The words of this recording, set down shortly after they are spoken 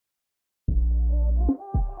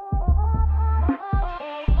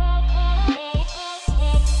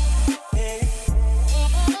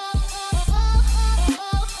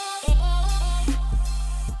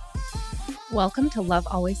Welcome to Love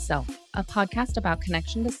Always Self, a podcast about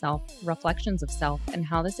connection to self, reflections of self, and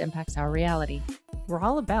how this impacts our reality. We're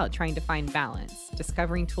all about trying to find balance,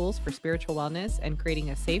 discovering tools for spiritual wellness, and creating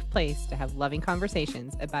a safe place to have loving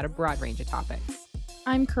conversations about a broad range of topics.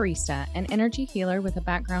 I'm Karista, an energy healer with a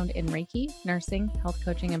background in Reiki, nursing, health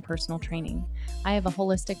coaching, and personal training. I have a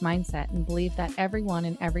holistic mindset and believe that everyone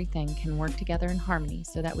and everything can work together in harmony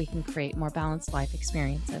so that we can create more balanced life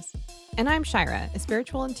experiences. And I'm Shira, a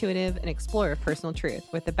spiritual intuitive and explorer of personal truth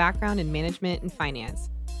with a background in management and finance.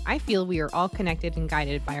 I feel we are all connected and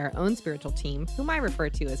guided by our own spiritual team, whom I refer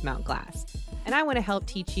to as Mount Glass, and I want to help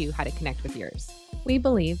teach you how to connect with yours. We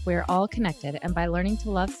believe we're all connected, and by learning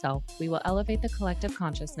to love self, we will elevate the collective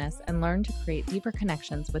consciousness and learn to create deeper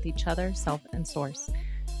connections with each other, self, and source.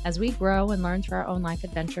 As we grow and learn through our own life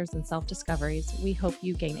adventures and self-discoveries, we hope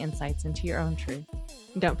you gain insights into your own truth.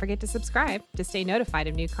 Don't forget to subscribe to stay notified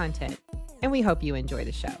of new content, and we hope you enjoy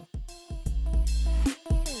the show.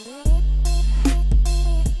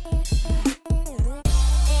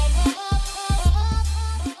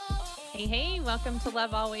 Hey, welcome to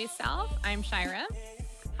Love Always Self. I'm Shira.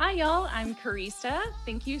 Hi, y'all. I'm Karista.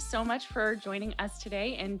 Thank you so much for joining us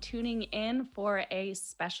today and tuning in for a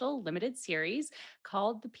special limited series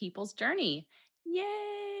called The People's Journey.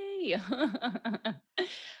 Yay!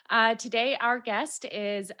 Today, our guest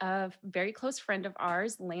is a very close friend of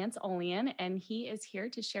ours, Lance Olean, and he is here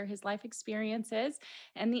to share his life experiences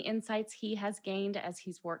and the insights he has gained as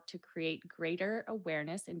he's worked to create greater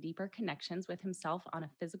awareness and deeper connections with himself on a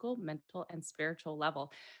physical, mental, and spiritual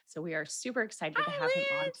level. So we are super excited to have him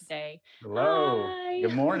on today. Hello. Hi.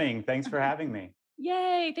 Good morning. Thanks for having me.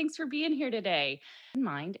 Yay. Thanks for being here today.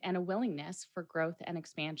 Mind and a willingness for growth and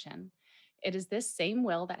expansion. It is this same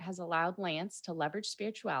will that has allowed Lance to leverage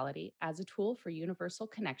spirituality as a tool for universal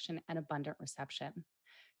connection and abundant reception.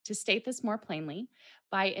 To state this more plainly,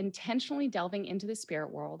 by intentionally delving into the spirit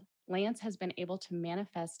world, Lance has been able to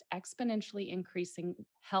manifest exponentially increasing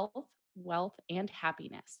health, wealth, and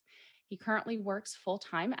happiness. He currently works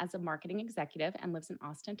full-time as a marketing executive and lives in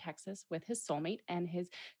Austin, Texas with his soulmate and his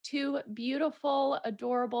two beautiful,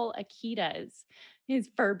 adorable Akitas, his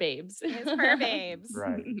fur babes. His fur babes.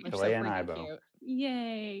 Right. They're Kalea and freaking Ibo. cute.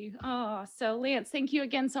 Yay. Oh, so Lance, thank you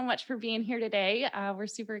again so much for being here today. We're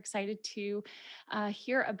super excited to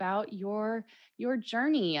hear about your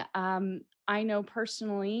journey. I know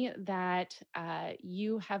personally that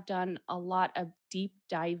you have done a lot of deep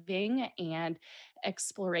diving and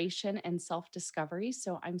exploration and self-discovery.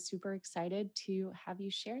 So I'm super excited to have you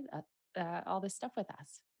share all this stuff with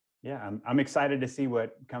us. Yeah, I'm excited to see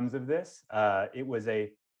what comes of this. It was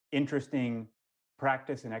a interesting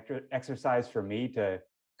practice and exercise for me to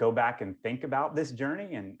go back and think about this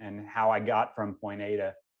journey and how I got from point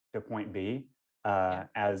A to point B.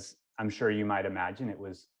 As I'm sure you might imagine, it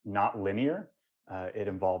was not linear. It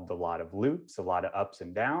involved a lot of loops, a lot of ups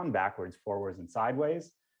and down, backwards, forwards, and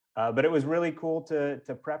sideways. But it was really cool to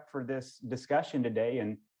prep for this discussion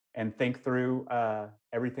today and think through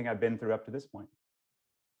everything I've been through up to this point.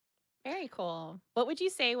 Very cool. What would you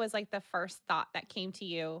say was like the first thought that came to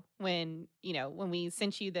you when, when we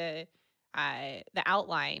sent you the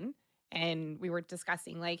outline and we were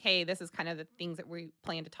discussing like, hey, this is kind of the things that we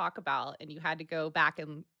plan to talk about, and you had to go back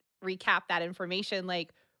and recap that information. Like,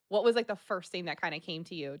 what was like the first thing that kind of came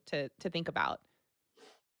to you to think about?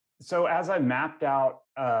 So as I mapped out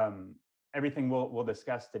everything we'll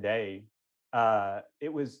discuss today,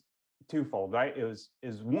 it was twofold, right? Is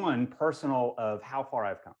one personal of how far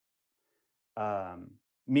I've come.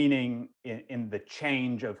 Meaning in the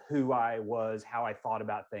change of who I was, how I thought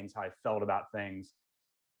about things, how I felt about things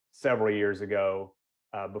several years ago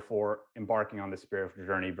before embarking on the spiritual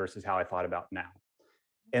journey versus how I thought about now.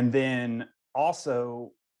 And then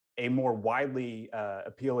also a more widely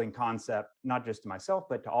appealing concept, not just to myself,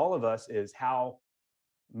 but to all of us, is how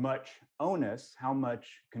much onus, how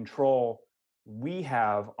much control we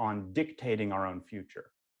have on dictating our own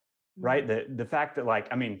future, right? The fact that, like,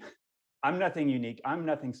 I mean, I'm nothing unique. I'm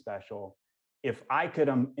nothing special. If I could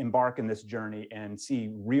embark in this journey and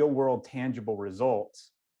see real world tangible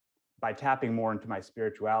results by tapping more into my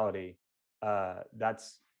spirituality, that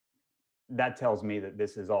tells me that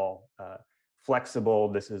this is all flexible.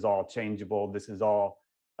 This is all changeable. This is all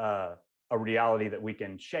a reality that we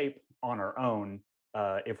can shape on our own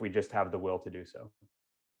if we just have the will to do so.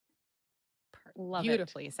 Love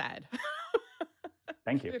Beautifully said.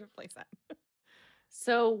 Thank you. Beautifully said.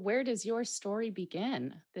 So where does your story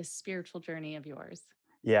begin, this spiritual journey of yours?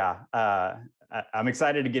 Yeah, I'm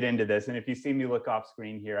excited to get into this. And if you see me look off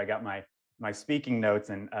screen here, I got my speaking notes,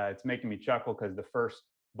 and it's making me chuckle because the first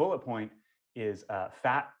bullet point is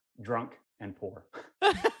fat, drunk, and poor.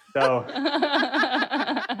 So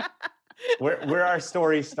where our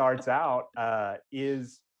story starts out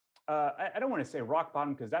is I don't want to say rock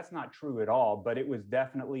bottom because that's not true at all, but it was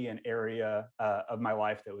definitely an area of my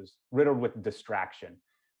life that was riddled with distraction.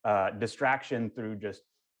 Distraction through just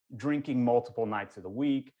drinking multiple nights of the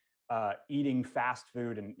week, eating fast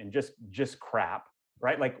food and just crap,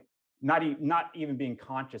 right? Like not even being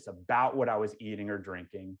conscious about what I was eating or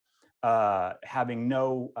drinking, having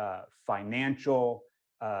no financial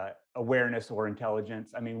awareness or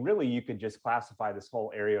intelligence. I mean, really, you could just classify this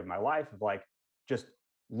whole area of my life of like just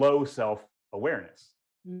low self awareness,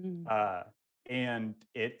 Mm, uh, and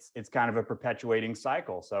it's kind of a perpetuating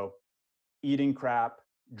cycle. So eating crap,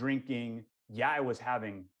 drinking. Yeah, I was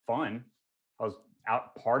having fun. I was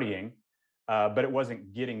out partying, but it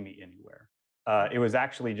wasn't getting me anywhere. It was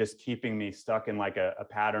actually just keeping me stuck in like a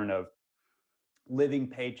pattern of living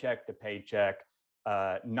paycheck to paycheck,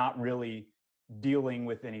 not really dealing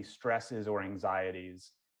with any stresses or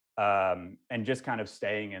anxieties, and just kind of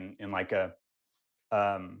staying in like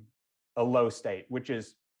um, a low state. Which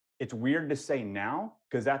is it's weird to say now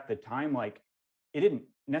because at the time, like it didn't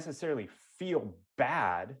necessarily feel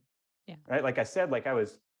bad, Yeah. right? Like I said, like I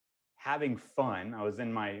was having fun. I was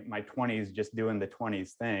in my 20s, just doing the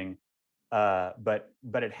 20s thing, but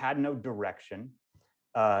it had no direction,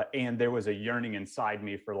 and there was a yearning inside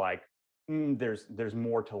me for like, there's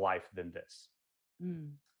more to life than this.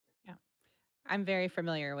 mm. Yeah. I'm very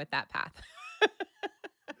familiar with that path.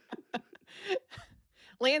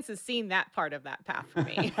 Lance has seen that part of that path for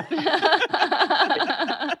me.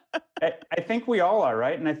 I think we all are,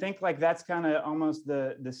 right? And I think like that's kind of almost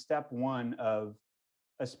the step one of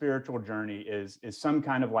a spiritual journey is some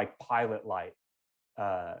kind of like pilot light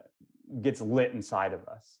uh, gets lit inside of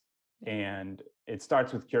us, Yeah. and it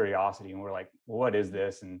starts with curiosity, and we're like, well, what is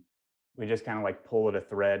this? And we just kind of like pull at a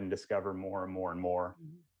thread and discover more and more and more.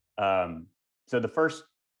 Mhm. Um, so the first,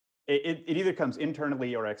 it either comes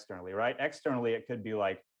internally or externally, right? Externally, it could be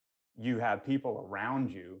like you have people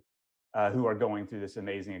around you who are going through this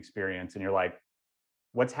amazing experience, and you're like,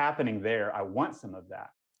 what's happening there? I want some of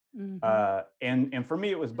that. Mhm. And for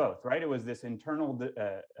me, it was both, right? It was this internal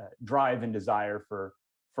drive and desire for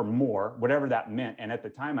more, whatever that meant. And at the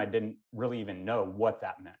time, I didn't really even know what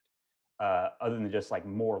that meant, other than just like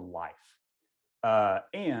more life,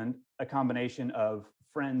 and a combination of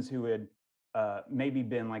friends who had maybe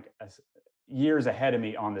been like years ahead of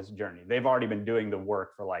me on this journey. They've already been doing the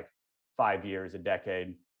work for like 5 years, a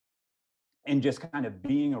decade, and just kind of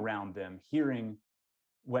being around them, hearing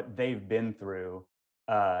what they've been through.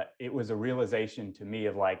 It was a realization to me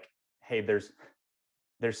of like, hey, there's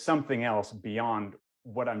something else beyond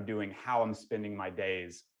what I'm doing, how I'm spending my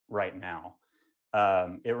days right now.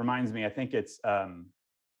 It reminds me, I think it's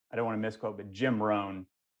I don't want to misquote, but Jim Rohn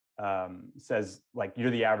says like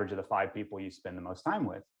you're the average of the 5 people you spend the most time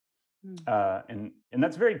with, Mm. and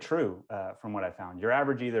that's very true from what I found. Your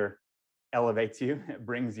average either elevates you, it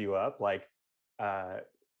brings you up, like uh,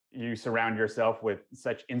 you surround yourself with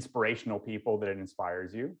such inspirational people that it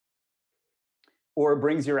inspires you, or it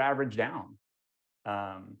brings your average down.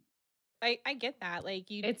 Um, I get that. Like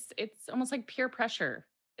you. It's almost like peer pressure.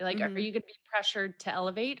 Like, are Mhm. you gonna be pressured to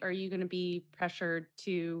elevate? Or are you gonna be pressured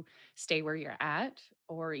to stay where you're at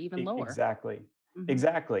or even lower? exactly, Mhm.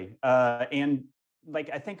 exactly. And like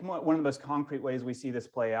I think one of the most concrete ways we see this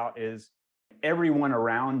play out is everyone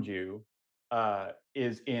around you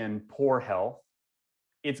is in poor health.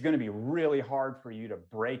 It's going to be really hard for you to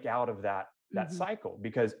break out of that Mhm. cycle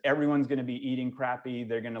because everyone's going to be eating crappy.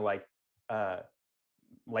 They're going to uh,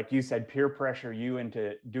 like you said, peer pressure you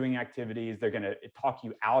into doing activities. They're going to talk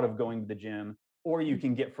you out of going to the gym, or you Mm.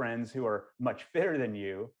 can get friends who are much fitter than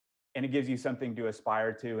you, and it gives you something to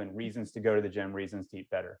aspire to and reasons to go to the gym, reasons to eat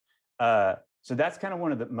better. So that's kind of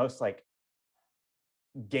one of the most like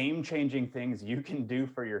game changing things you can do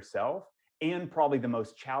for yourself, and probably the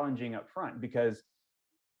most challenging up front because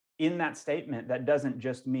in that statement, that doesn't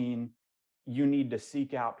just mean you need to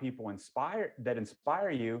seek out people inspire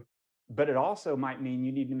you, but it also might mean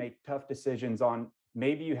you need to make tough decisions on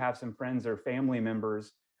maybe you have some friends or family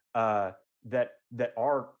members uh, that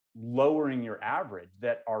are lowering your average,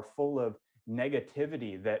 that are full of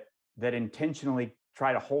negativity, that intentionally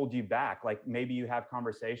try to hold you back. Like maybe you have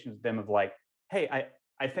conversations with them of like, hey,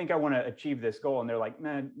 I think I want to achieve this goal, and they're like,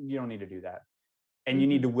 man, you don't need to do that, and you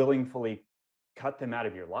need Mhm. to willingly cut them out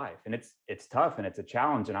of your life. And it's tough and it's a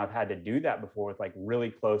challenge, and I've had to do that before with like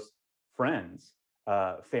really close friends,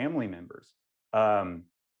 family members, um,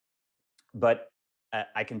 but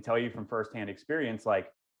I can tell you from firsthand experience,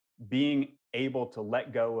 like being able to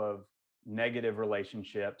let go of negative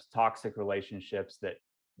relationships, toxic relationships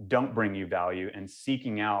don't bring you value, and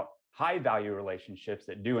seeking out high value relationships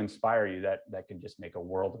that do inspire you, that can just make a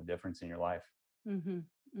world of difference in your life. Mm-hmm.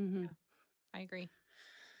 Mm-hmm. I agree.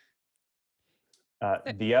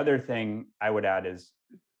 The other thing I would add is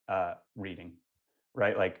reading,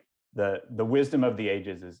 right? Like the wisdom of the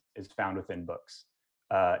ages is found within books,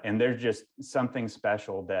 and there's just something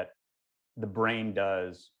special that the brain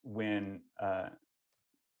does when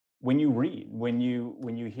you read, when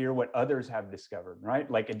you hear what others have discovered, right?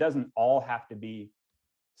 Like it doesn't all have to be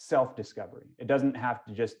self-discovery. It doesn't have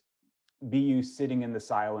to just be you sitting in the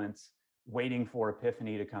silence, waiting for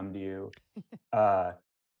epiphany to come to you.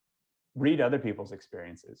 Read other people's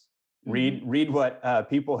experiences. Read what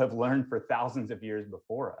people have learned for thousands of years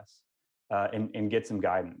before us, and get some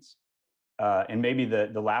guidance. And maybe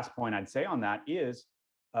the last point I'd say on that is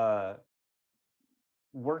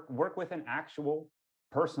work with an actual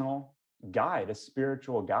personal guide, a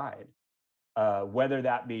spiritual guide, whether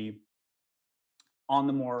that be on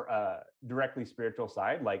the more directly spiritual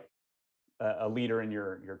side, like a leader in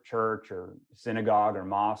your church or synagogue or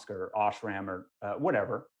mosque or ashram or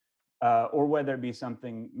whatever, or whether it be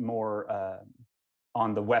something more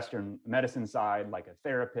on the Western medicine side, like a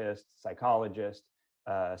therapist, psychologist,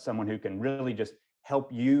 someone who can really just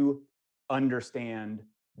help you understand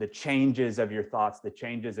the changes of your thoughts, the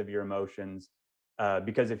changes of your emotions.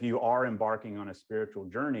 Because if you are embarking on a spiritual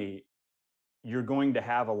journey, you're going to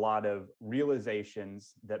have a lot of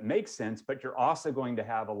realizations that make sense, but you're also going to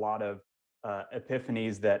have a lot of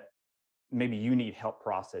epiphanies that maybe you need help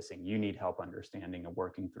processing, you need help understanding and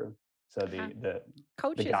working through. So the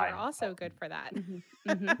coaches guide are also good for that.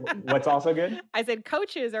 What's also good? I said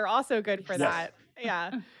coaches are also good for Yes. that.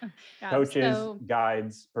 Yeah. Coaches,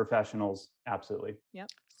 guides, professionals, absolutely. Yep.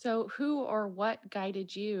 So who or what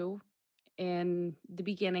guided you in the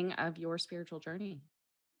beginning of your spiritual journey?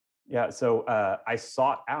 Yeah, so I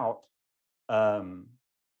sought out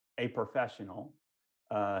a professional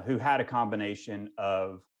who had a combination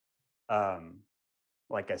of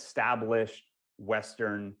like established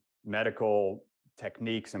Western medical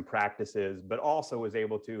techniques and practices, but also was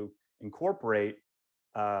able to incorporate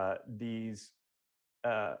these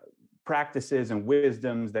practices and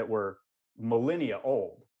wisdoms that were millennia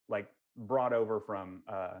old, like brought over from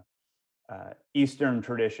Eastern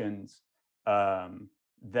traditions,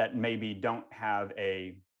 that maybe don't have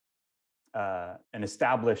an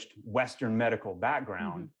established Western medical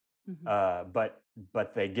background, but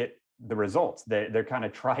they get the results. They're kind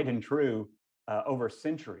of tried and true over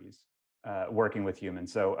centuries working with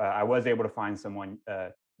humans. So I was able to find someone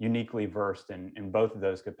uniquely versed in both of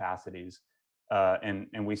those capacities,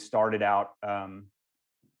 and we started out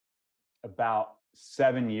about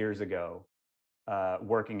 7 years ago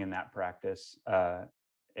working in that practice,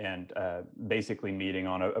 and basically meeting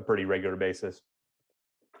on a pretty regular basis.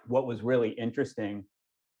 What was really interesting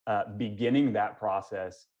beginning that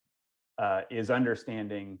process is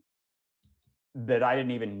understanding that I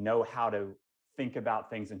didn't even know how to think about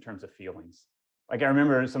things in terms of feelings. Like I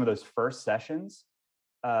remember some of those first sessions,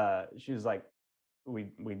 she was like, we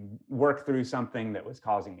worked through something that was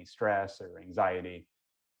causing me stress or anxiety.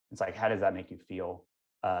 It's like, how does that make you feel?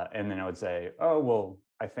 And then I would say, oh, well,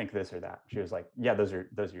 I think this or that. She was like, yeah, those are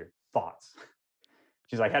your thoughts.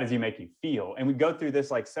 She's like, how does he make you feel? And we go through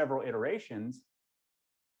this like several iterations,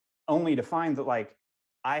 only to find that like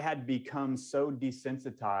I had become so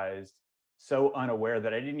desensitized, so unaware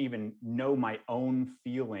that I didn't even know my own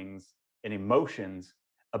feelings and emotions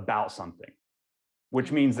about something,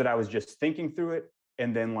 which means that I was just thinking through it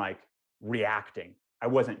and then like reacting. I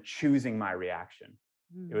wasn't choosing my reaction.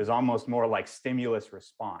 It was almost more like stimulus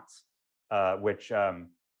response, which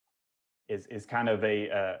is kind of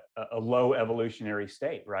a low evolutionary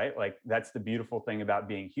state, right? Like that's the beautiful thing about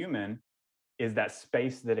being human, is that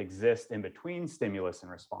space that exists in between stimulus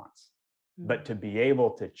and response. But to be able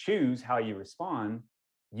to choose how you respond,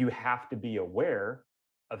 you have to be aware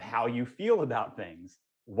of how you feel about things,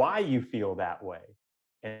 why you feel that way.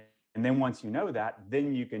 And then once you know that,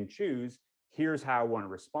 then you can choose, here's how I want to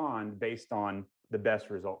respond based on the best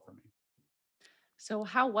result for me. So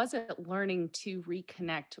how was it learning to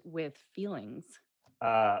reconnect with feelings?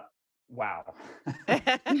 Wow.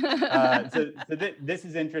 This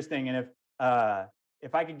is interesting. And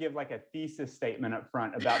if I could give like a thesis statement up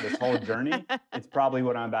front about this whole journey, it's probably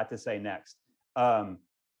what I'm about to say next. I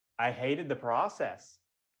hated the process.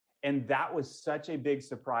 And that was such a big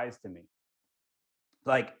surprise to me.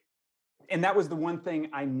 Like, and that was the one thing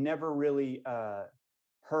I never really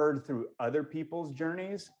heard through other people's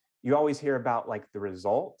journeys. You always hear about like the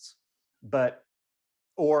results,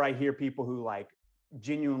 or I hear people who like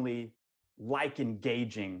genuinely like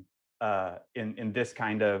engaging in this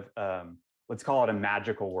kind of let's call it a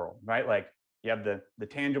magical world, right? Like you have the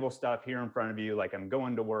tangible stuff here in front of you, like I'm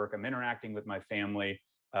going to work, I'm interacting with my family,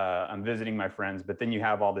 I'm visiting my friends, but then you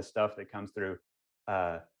have all this stuff that comes through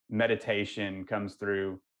meditation, comes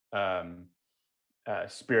through um,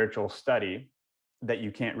 spiritual study that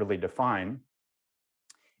you can't really define.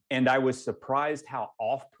 And I was surprised how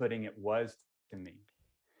off-putting it was to me.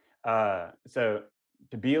 So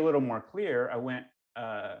to be a little more clear,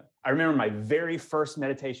 I remember my very first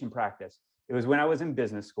meditation practice. It was when I was in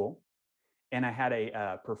business school, and I had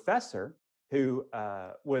a professor who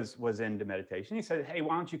was into meditation. He said, "Hey,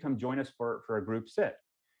 why don't you come join us for a group sit?"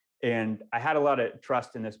 And I had a lot of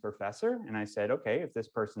trust in this professor, and I said, "Okay, if this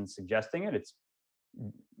person's suggesting it, it's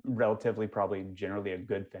relatively probably generally a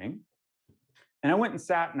good thing." And I went and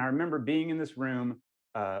sat, and I remember being in this room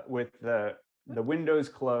with the windows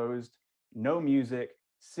closed, no music,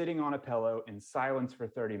 sitting on a pillow in silence for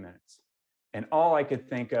 30 minutes. And all I could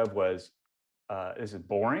think of was, this is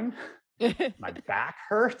boring. My back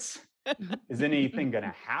hurts. Is anything going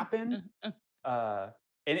to happen? And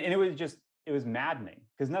it was maddening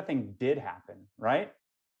because nothing did happen, right?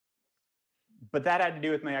 But that had to do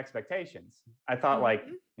with my expectations. I thought like,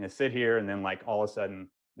 sit here and then like all of a sudden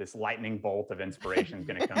this lightning bolt of inspiration is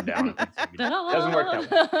going to come down. And it doesn't work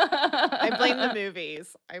that way. I blame the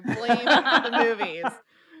movies. I blame the movies.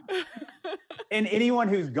 And anyone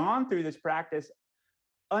who's gone through this practice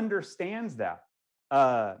understands that.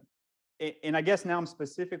 And I guess now I'm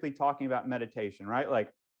specifically talking about meditation, right? Like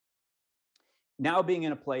now being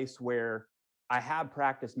in a place where I have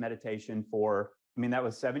practiced meditation that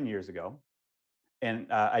was 7 years ago.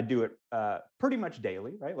 And I do it pretty much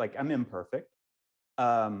daily, right? Like I'm imperfect.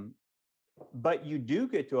 But you do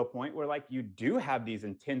get to a point where like you do have these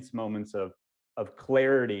intense moments of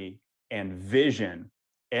clarity and vision.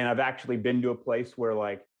 And I've actually been to a place where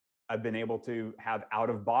like I've been able to have out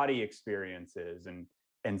of body experiences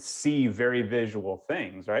and see very visual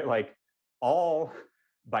things, right? Like all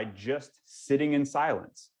by just sitting in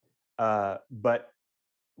silence. But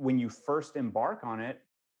when you first embark on it,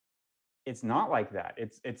 it's not like that.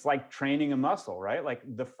 It's like training a muscle, right? Like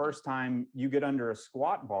the first time you get under a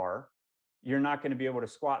squat bar, you're not going to be able to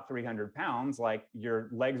squat 300 pounds. Like your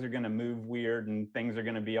legs are going to move weird and things are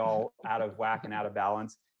going to be all out of whack and out of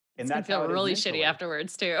balance. And It's gonna that's how feel it is really mentally. shitty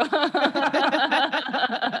afterwards too.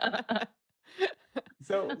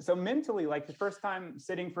 So mentally, like the first time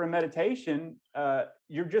sitting for a meditation,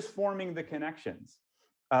 you're just forming the connections,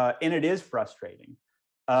 and it is frustrating.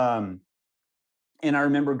 And I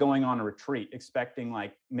remember going on a retreat, expecting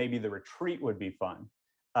like maybe the retreat would be fun,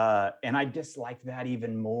 and I disliked that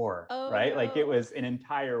even more. Right? Like it was an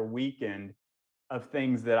entire weekend of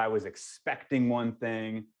things that I was expecting one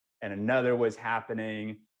thing and another was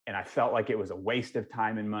happening, and I felt like it was a waste of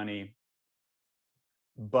time and money.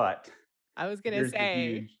 But I was gonna here's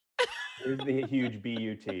say, the huge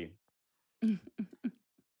BUT,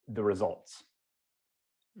 the results.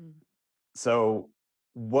 So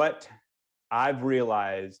what I've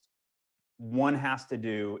realized one has to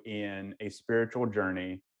do in a spiritual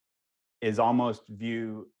journey is almost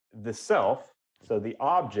view the self, so the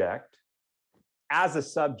object, as a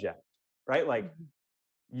subject, right? Like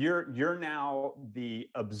you're now the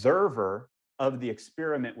observer of the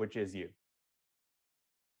experiment, which is you.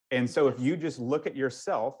 And so if you just look at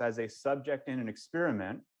yourself as a subject in an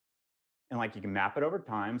experiment, and like you can map it over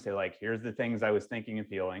time, say like, here's the things I was thinking and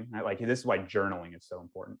feeling. Like this is why journaling is so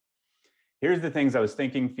important. Here's the things I was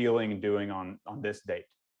thinking, feeling, and doing on this date.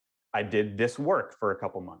 I did this work for a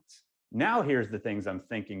couple months. Now here's the things I'm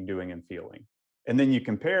thinking, doing, and feeling. And then you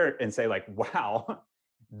compare it and say like, wow,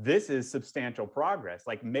 this is substantial progress.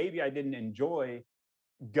 Like maybe I didn't enjoy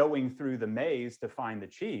going through the maze to find the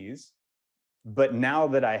cheese, but now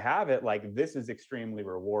that I have it, like this is extremely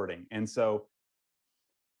rewarding. And so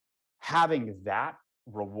having that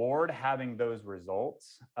reward, having those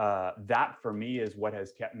results, that for me is what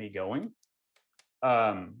has kept me going.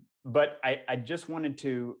 But I just wanted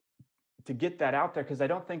to get that out there because I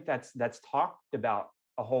don't think that's talked about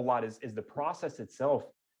a whole lot. Is the process itself,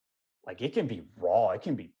 like it can be raw, it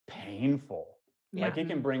can be painful, like it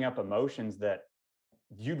can bring up emotions that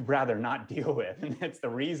you'd rather not deal with, and that's the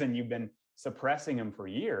reason you've been suppressing them for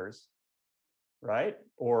years, right?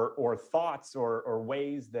 Or thoughts or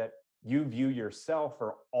ways that you view yourself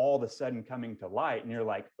are all of a sudden coming to light, and you're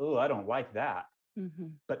like, oh, I don't like that.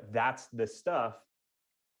 But that's the stuff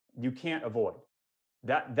you can't avoid.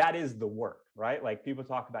 That is the work, right? Like people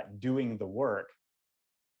talk about doing the work.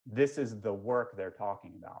 This is the work they're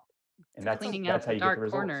talking about. And that's cleaning that's out how the you get the dark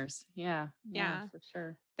results. corners. Yeah, Yeah. for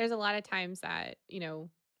sure. There's a lot of times that,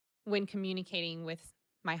 when communicating with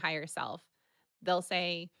my higher self, they'll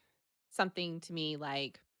say something to me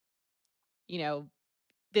like, you know,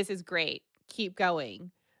 this is great, keep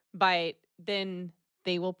going. But then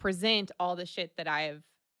they will present all the shit that I've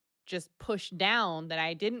just pushed down that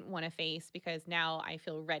I didn't want to face because now I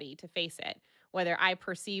feel ready to face it, whether I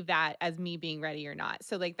perceive that as me being ready or not.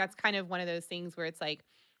 So, like, that's kind of one of those things where it's like,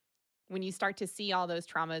 when you start to see all those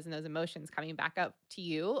traumas and those emotions coming back up to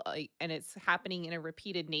you, like, and it's happening in a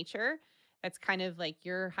repeated nature, that's kind of like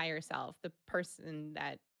your higher self, the person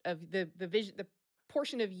that of the vision, the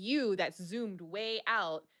portion of you that's zoomed way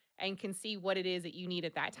out and can see what it is that you need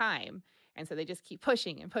at that time. And so they just keep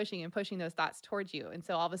pushing and pushing and pushing those thoughts towards you. And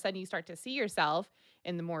so all of a sudden you start to see yourself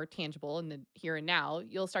in the more tangible in the here and now.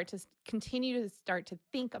 You'll start to continue to start to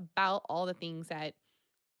think about all the things that,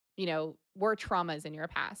 were traumas in your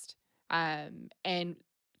past, and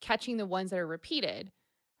catching the ones that are repeated.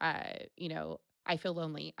 I feel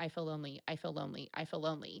lonely, I feel lonely, I feel lonely, I feel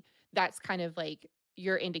lonely. That's kind of like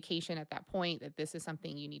your indication at that point that this is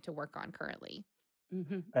something you need to work on currently.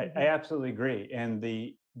 Mhm, I mhm. absolutely agree. And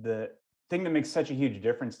the thing that makes such a huge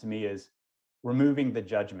difference to me is removing the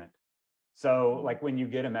judgment. So Mm. like when you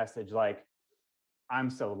get a message like, I'm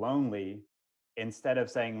so lonely, instead of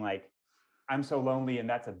saying like, I'm so lonely and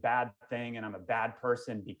that's a bad thing and I'm a bad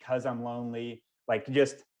person because I'm lonely, like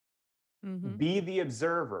just Mhm. be the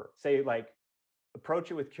observer. Say like,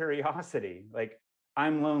 approach it with curiosity. Like,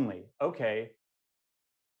 I'm lonely. Okay,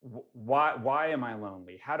 why am I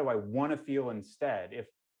lonely? How do I want to feel instead?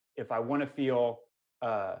 If I want to feel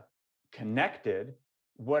uh, connected,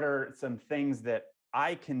 what are some things that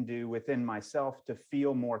I can do within myself to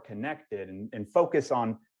feel more connected, and focus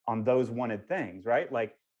on those wanted things, right?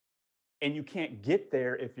 Like, and you can't get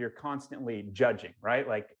there if you're constantly judging, right?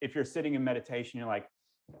 Like if you're sitting in meditation, you're like,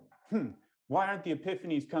 hmm, why aren't the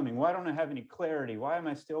epiphanies coming? Why don't I have any clarity? Why am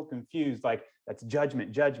I still confused? Like that's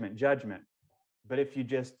judgment, judgment, judgment. But if you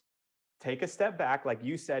just take a step back, like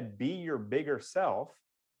you said, be your bigger self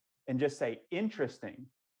and just say, interesting,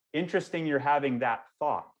 you're having that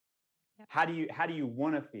thought. Yep. How do you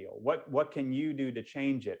want to feel? What can you do to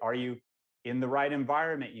change it? Are you in the right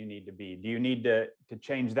environment you need to be? Do you need to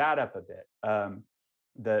change that up a bit?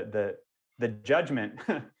 The judgment,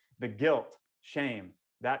 the guilt, shame,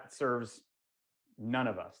 that serves none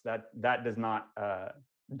of us. That does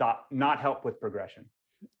not help with progression.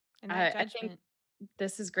 And that I think judgment.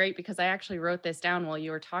 this is great because I actually wrote this down while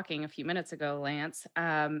you were talking a few minutes ago, Lance.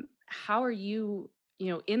 How are you,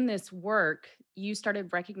 in this work, you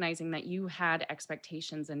started recognizing that you had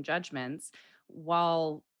expectations and judgments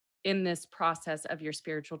while in this process of your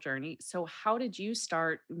spiritual journey. So, how did you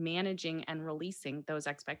start managing and releasing those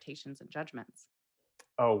expectations and judgments?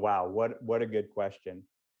 Oh wow, what a good question.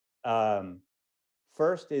 Um,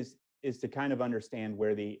 First is to kind of understand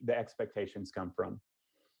where the expectations come from.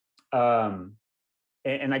 Um,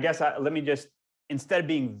 and I guess let me just, instead of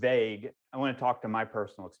being vague, I want to talk to my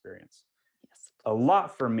personal experience. Yes. A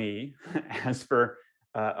lot for me, as for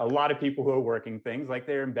a lot of people who are working things, like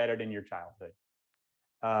they're embedded in your childhood.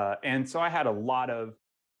 And so I had a lot of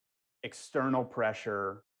external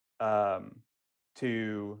pressure um,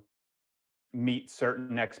 to meet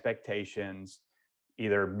certain expectations,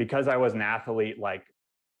 either because I was an athlete, like,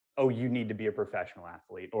 oh, you need to be a professional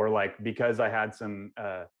athlete, or like because I had some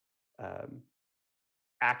um,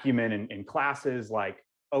 acumen in classes, like,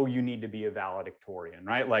 oh, you need to be a valedictorian,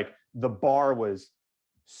 right? Like the bar was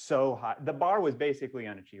so high. The bar was basically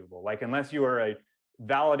unachievable. Like unless you were a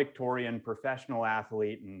valedictorian professional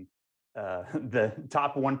athlete and the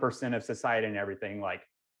top 1% of society and everything, like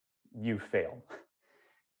you failed.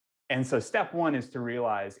 And so step one is to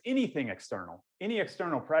realize anything external, any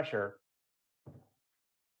external pressure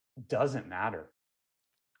doesn't matter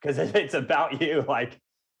because it's about you.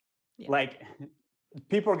 Yeah. Like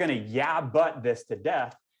people are going to yeah but this to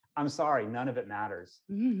death. I'm sorry, none of it matters.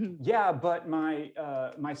 Yeah, but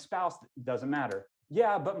my spouse doesn't matter.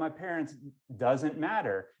 Yeah, but my parents doesn't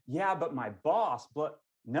matter. Yeah, but my boss. But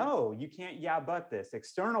no, you can't yeah but this.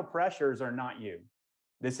 External pressures are not you.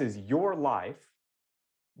 This is your life.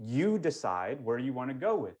 You decide where you want to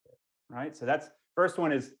go with it, right? So that's first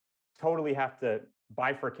one, is totally have to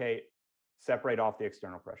bifurcate, separate off the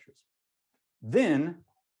external pressures. Then,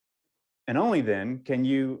 and only then, can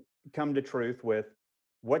you come to truth with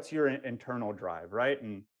what's your internal drive, right?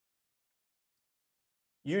 And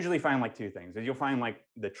usually find like two things. Is you'll find like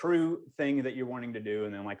the true thing that you're wanting to do,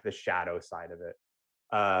 and then like the shadow side of it.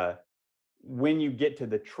 Uh, when you get to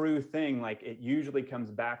the true thing, like it usually comes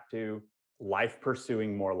back to life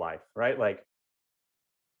pursuing more life, right? Like,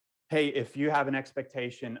 hey, if you have an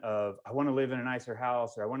expectation of, I want to live in a nicer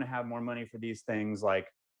house or I want to have more money for these things, like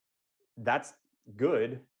that's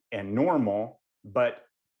good and normal, but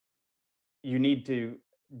you need to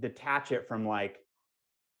detach it from like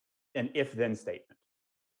an if then statement.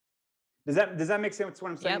 Does that make sense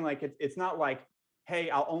what I'm saying? Yep. Like it's not like, hey,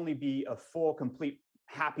 I'll only be a full, complete,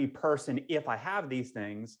 happy person if I have these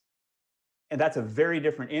things. And that's a very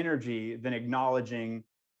different energy than acknowledging,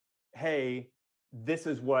 hey, this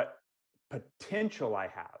is what potential I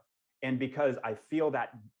have. And because I feel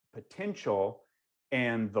that potential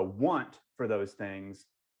and the want for those things,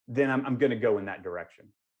 then I'm going to go in that direction.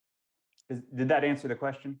 Did that answer the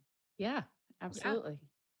question? Yeah, Yeah. absolutely.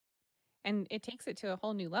 And it takes it to a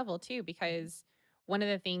whole new level too, because one of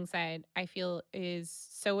the things that I feel is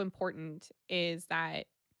so important is that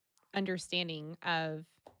understanding of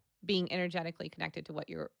being energetically connected to what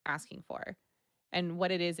you're asking for and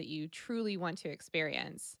what it is that you truly want to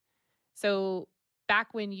experience. So,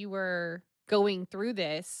 back when you were going through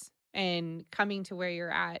this and coming to where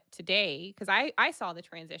you're at today, because I saw the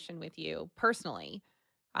transition with you personally,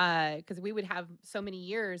 because we would have so many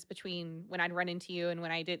years between when I'd run into you and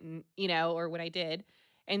when I didn't, or when I did.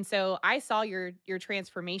 And so I saw your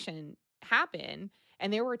transformation happen.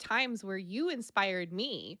 And there were times where you inspired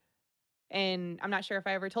me. And I'm not sure if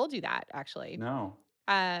I ever told you that actually. No.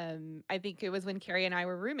 I think it was when Carrie and I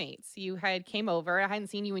were roommates. You had came over. I hadn't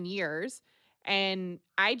seen you in years. And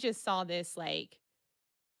I just saw this like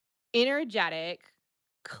energetic,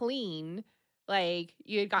 clean, like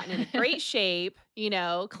you had gotten into great shape,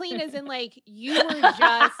 clean as in like you were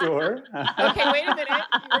just Sure. okay, wait a minute.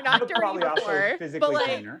 You were not But dirty probably also before. But physically like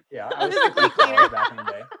cleaner. Yeah, I was physically skipping showers cleaner. back in the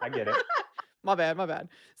day. I get it. My bad.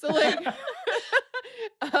 So like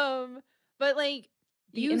but like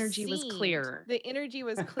The you energy was seemed clear. the energy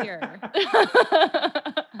was clear.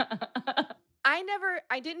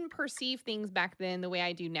 I didn't perceive things back then the way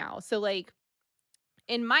I do now. So like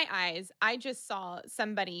in my eyes, I just saw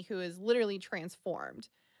somebody who is literally transformed,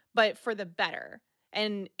 but for the better.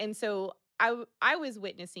 And so I was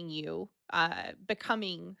witnessing you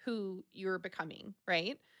becoming who you're becoming,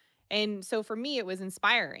 right? And so for me, it was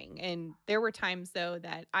inspiring. And there were times though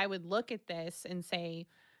that I would look at this and say,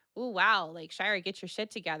 "Oh wow, like Shira, get your shit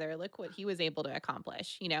together. Look what he was able to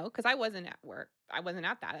accomplish," because I wasn't at work. I wasn't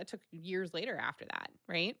at that. It took years later after that,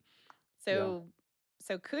 right? Yeah. So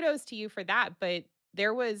so kudos to you for that, but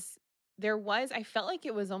there was I felt like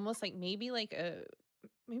it was almost like maybe it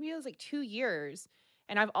was like 2 years,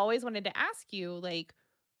 and I've always wanted to ask you, like,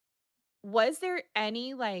 was there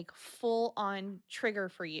any, like, full on trigger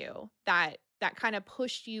for you that kinda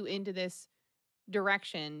pushed you into this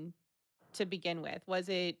direction to begin with? Was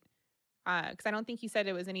it, because I don't think you said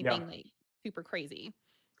it was Yeah. anything, like, super crazy.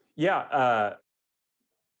 Yeah.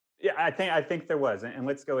 Yeah, I think there was, and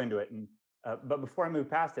let's go into it. And but before I move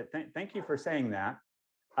past it, thank you for saying that.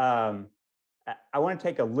 Um, I want to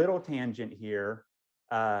take a little tangent here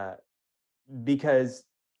uh, because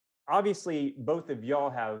obviously both of y'all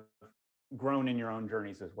have grown in your own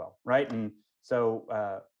journeys as well, right? And so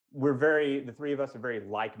the three of us are very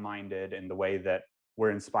like-minded in the way that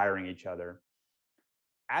we're inspiring each other.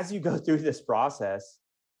 As you go through this process,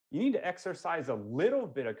 you need to exercise a little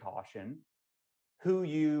bit of caution who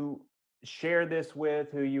you share this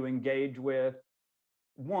with, who you engage with.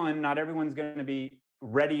 One, not everyone's going to be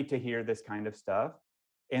ready to hear this kind of stuff.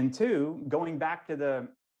 And two, going back to the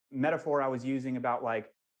metaphor I was using about like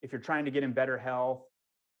if you're trying to get in better health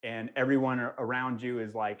and everyone around you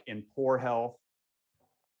is like in poor health,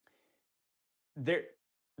 they're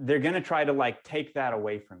they're going to try to like take that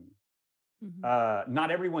away from you. Mhm. Not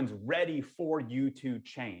everyone's ready for you to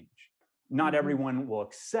change. Not Mhm. everyone will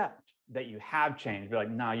accept that you have changed. Be like,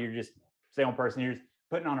 no, you're just the same person. You're just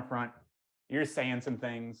putting on a front. You're just saying some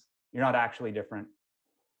things. You're not actually different.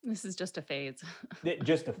 This is just a phase.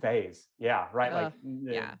 Just a phase. Yeah, right. Like,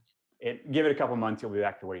 Yeah. give it a couple months, you'll be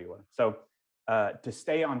back to where you were. So, to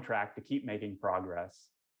stay on track, to keep making progress,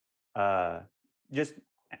 just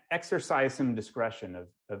exercise some discretion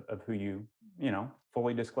of who you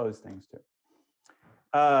fully disclose things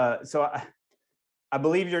to. So I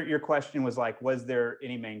believe your question was like, was there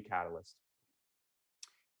any main catalyst?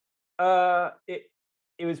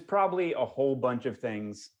 It was probably a whole bunch of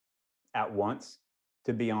things at once,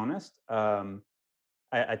 to be honest.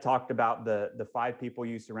 I talked about the five people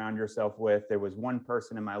you surround yourself with. There was one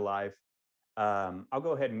person in my life. I'll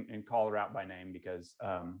go ahead and call her out by name because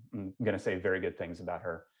I'm going to say very good things about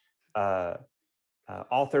her. Uh,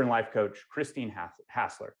 Author and life coach Christine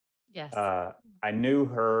Hassler. Yes. I knew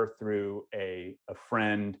her through a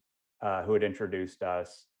friend who had introduced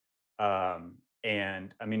us.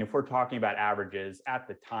 And I mean, if we're talking about averages at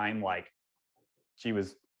the time, like she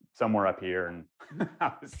was somewhere up here, and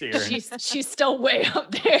I was here. And She's still way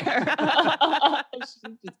up there.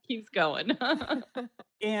 She just keeps going.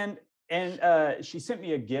 and she sent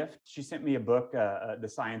me a gift. She sent me a book, The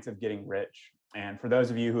Science of Getting Rich. And for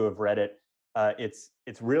those of you who have read it,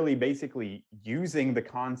 it's really basically using the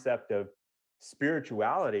concept of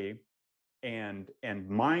spirituality and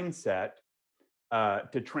mindset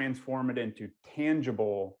to transform it into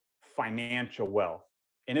tangible financial wealth.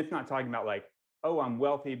 And it's not talking about like, oh, I'm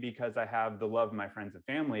wealthy because I have the love of my friends and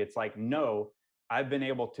family. It's like, no, I've been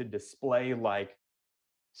able to display like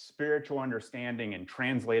spiritual understanding and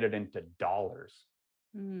translate it into dollars,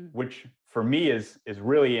 which for me is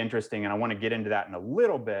really interesting. And I want to get into that in a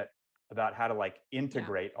little bit about how to like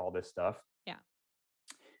integrate all this stuff. Yeah.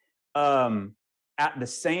 At the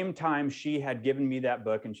same time, she had given me that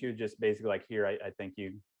book, and she was just basically like, here, I think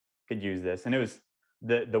you could use this. And it was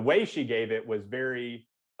the way she gave it was very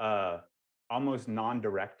almost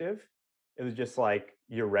non-directive. It was just like,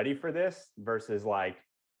 you're ready for this versus like,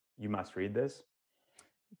 you must read this.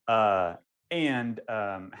 And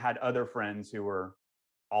had other friends who were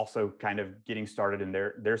also kind of getting started in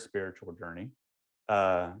their spiritual journey.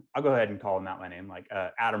 I'll go ahead and call him out by name, like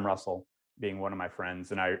Adam Russell being one of my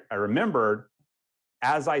friends. And I remembered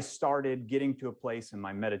as I started getting to a place in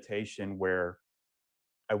my meditation where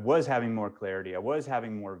I was having more clarity, I was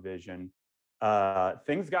having more vision,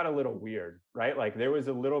 things got a little weird, right? Like there was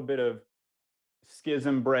a little bit of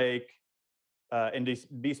schism break, and to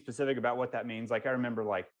be specific about what that means. Like I remember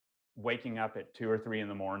like waking up at 2 or 3 in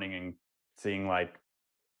the morning and seeing like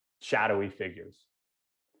shadowy figures.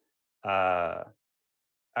 I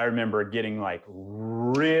remember getting like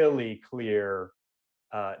really clear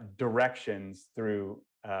directions through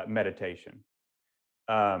meditation.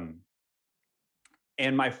 And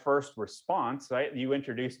my first response, right? You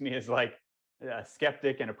introduced me as like a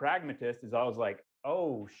skeptic and a pragmatist, is I was like,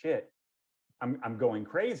 oh shit, I'm going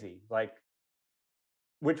crazy. Like,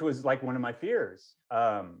 which was like one of my fears.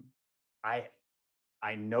 I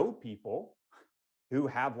know people who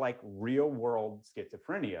have like real world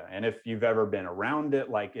schizophrenia. And if you've ever been around it,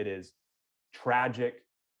 like it is tragic.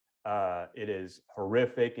 It is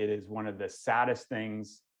horrific. It is one of the saddest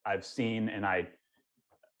things I've seen. And I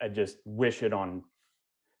just wish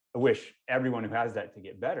I wish everyone who has that to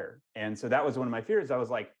get better. And so that was one of my fears. I was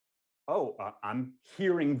like, oh, I'm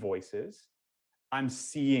hearing voices. I'm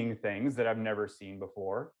seeing things that I've never seen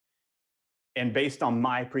before. And based on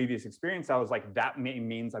my previous experience, I was like, that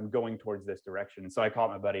means I'm going towards this direction. And so I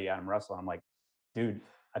called my buddy Adam Russell. I'm like, dude,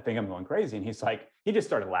 I think I'm going crazy. And he's like, he just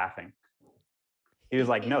started laughing. He was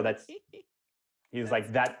like, no, he was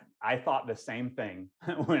like, that I thought the same thing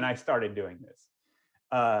when I started doing this.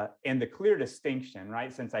 And the clear distinction,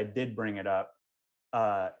 right, since I did bring it up,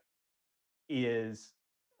 is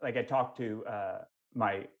like I talked to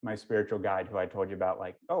my spiritual guide who I told you about,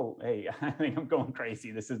 like, oh, hey, I think I'm going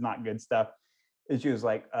crazy. This is not good stuff. And she was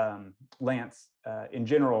like, Lance, in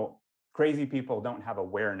general, crazy people don't have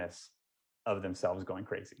awareness of themselves going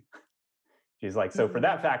crazy. She's like, so for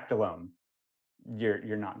that fact alone,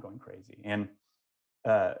 you're not going crazy. And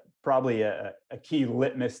probably a key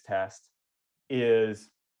litmus test is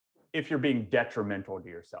if you're being detrimental to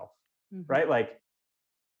yourself, right? Like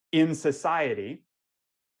in society,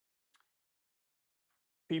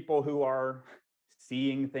 people who are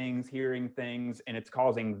seeing things, hearing things, and it's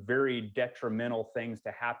causing very detrimental things to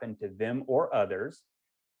happen to them or others,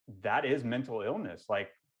 that is mental illness. Like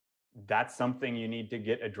that's something you need to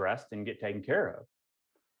get addressed and get taken care of.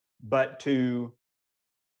 But to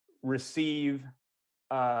receive,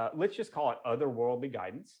 let's just call it otherworldly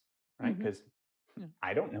guidance, right? Because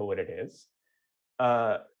I don't know what it is.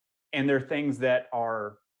 And there are things that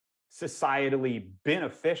are societally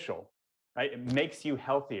beneficial, right? It makes you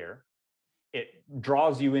healthier. It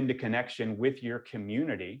draws you into connection with your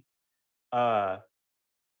community. That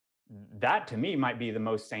to me might be the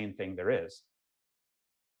most sane thing there is.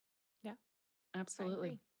 Yeah,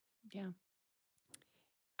 Absolutely. Yeah.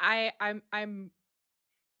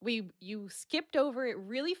 You skipped over it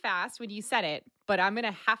really fast when you said it, but I'm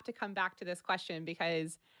going to have to come back to this question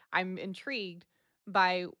because I'm intrigued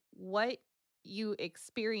by what you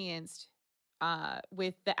experienced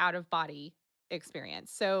with the out of body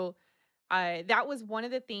experience. So that was one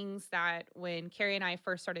of the things that when Carrie and I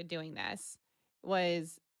first started doing this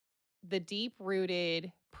was the deep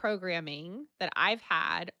rooted programming that I've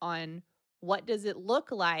had on what does it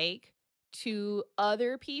look like to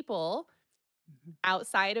other people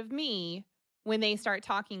outside of me when they start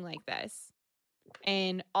talking like this.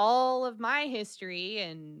 And all of my history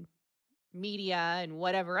and media and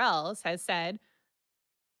whatever else has said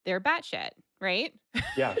they're batshit, right?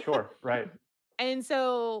 Yeah, sure. Right. And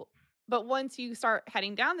so, but once you start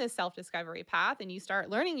heading down this self-discovery path and you start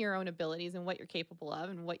learning your own abilities and what you're capable of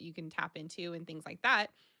and what you can tap into and things like that,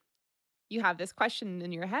 you have this question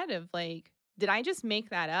in your head of like, did I just make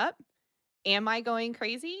that up? Am I going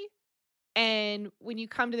crazy? And when you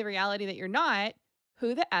come to the reality that you're not,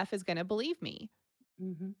 who the F is going to believe me?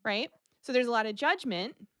 Mhm. Right? So there's a lot of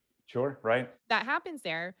judgment Sure. Right. that happens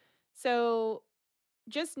there. So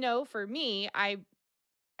just know for me, I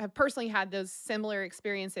have personally had those similar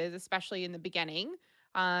experiences, especially in the beginning.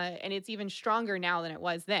 And it's even stronger now than it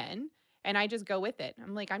was then. And I just go with it.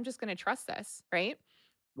 I'm like, I'm just going to trust this. Right.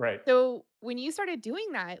 Right. So when you started doing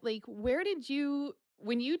that, like, where did you,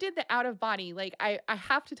 when you did the out of body, like, I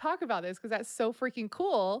have to talk about this because that's so freaking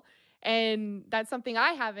cool. And that's something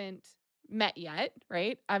I haven't met yet.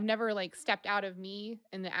 Right. I've never like stepped out of me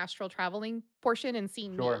in the astral traveling portion and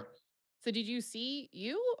seen me. Sure. So did you see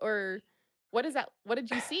you or what is that? What did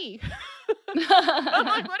you see? I'm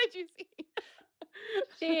like, what did you see?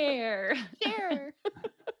 Share. Share.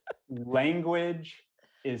 Language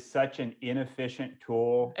is such an inefficient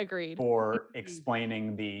tool Agreed. for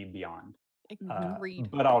explaining the beyond, Mhm.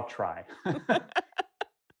 Agreed. but I'll try.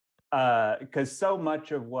 Because so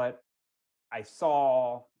much of what I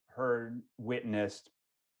saw, heard, witnessed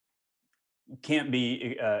can't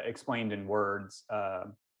be explained in words.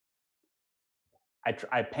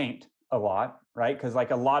 I paint a lot, right? Because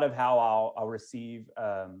like a lot of how I'll receive,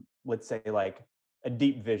 let's say like a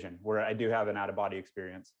deep vision where I do have an out of body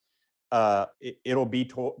experience. It'll be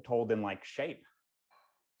told in like shape,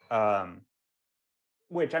 um,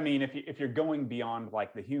 which I mean, if you're going beyond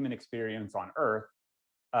like the human experience on Earth,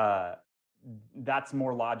 uh, that's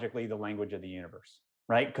more logically the language of the universe,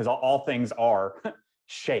 right? Because all things are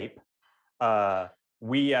shape. Uh,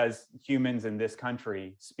 we as humans in this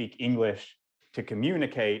country speak English to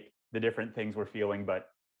communicate the different things we're feeling, but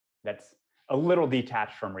that's a little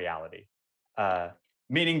detached from reality. Uh,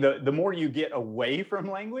 Meaning the more you get away from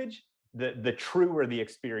language, the truer the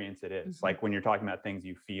experience it is. Mhm. Like when you're talking about things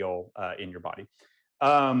you feel in your body.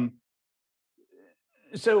 Um,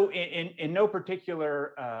 so in no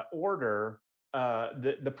particular order,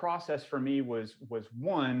 the process for me was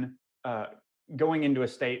one, going into a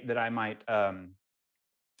state that I might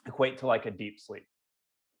equate to like a deep sleep,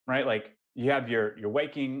 right? Like you have your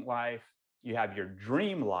waking life, you have your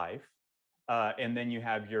dream life, and then you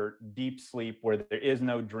have your deep sleep where there is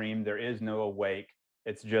no dream, there is no awake.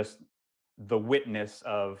 It's just the witness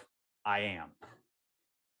of I am.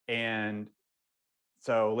 And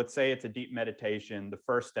so let's say it's a deep meditation. The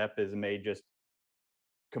first step is may just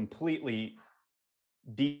completely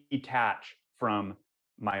detach from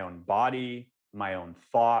my own body, my own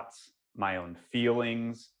thoughts, my own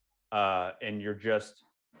feelings, and you're just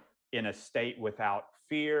in a state without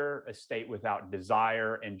fear, a state without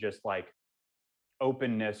desire, and just like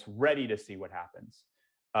openness, ready to see what happens.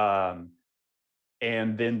 Um,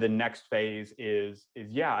 and then the next phase is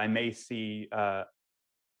yeah, I may see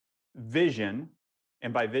vision,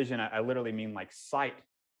 and by vision, I literally mean like sight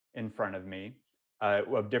in front of me,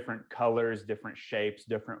 of different colors, different shapes,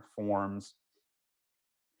 different forms.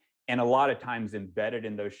 And a lot of times embedded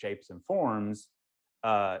in those shapes and forms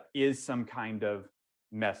is some kind of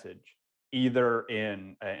message, either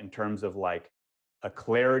in terms of like a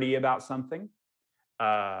clarity about something,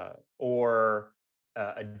 or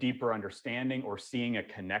a deeper understanding or seeing a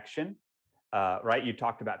connection. Right? You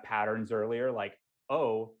talked about patterns earlier, like,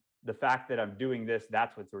 oh, the fact that I'm doing this,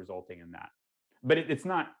 that's what's resulting in that. But it's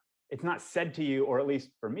not said to you, or at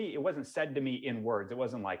least for me, it wasn't said to me in words. It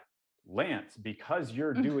wasn't like, Lance, because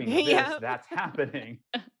you're doing this, Yeah. that's happening.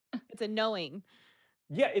 It's a knowing.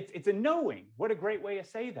 Yeah, it's a knowing. What a great way to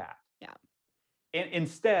say that. Yeah. And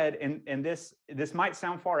instead, and this might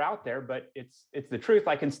sound far out there, but it's the truth.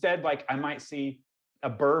 Like instead, like I might see a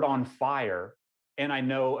bird on fire, and I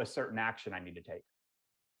know a certain action I need to take.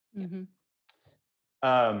 Mhm.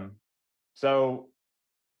 Um, so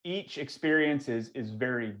each experience is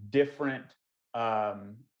very different.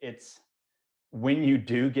 It's when you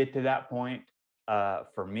do get to that point,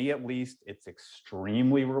 for me at least, it's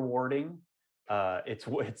extremely rewarding. It's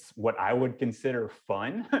what I would consider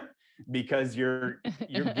fun because you're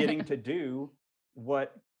getting to do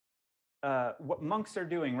what what monks are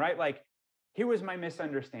doing, right? Like here was my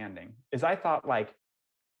misunderstanding: is I thought like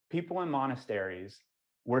people in monasteries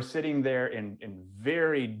were sitting there in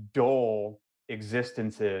very dull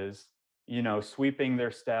existences, sweeping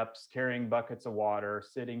their steps, carrying buckets of water,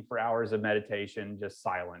 sitting for hours of meditation, just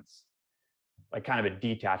silence, like kind of a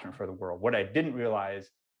detachment from the world. What I didn't realize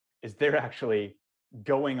is they're actually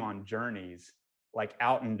going on journeys, like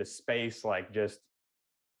out into space, like just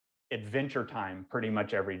adventure time pretty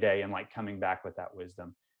much every day and like coming back with that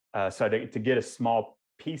wisdom. So to get a small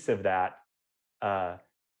piece of that,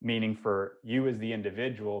 meaning for you as the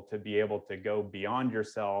individual to be able to go beyond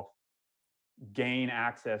yourself, gain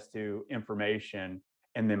access to information,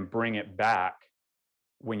 and then bring it back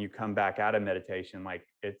when you come back out of meditation, like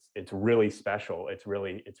it's really special. It's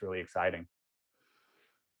really exciting.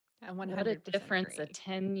 I What a 100% difference a agree.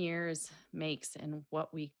 10 years makes in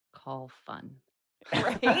what we call fun.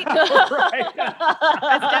 Right? Right.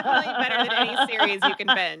 That's definitely better than any series you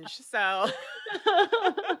can binge. So,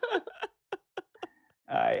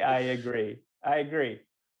 I agree. I agree.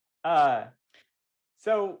 Uh,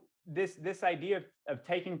 so this idea of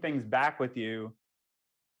taking things back with you,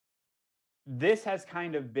 this has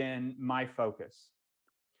kind of been my focus,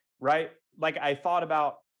 right? Like I thought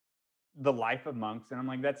about the life of monks, and I'm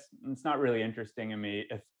like, it's not really interesting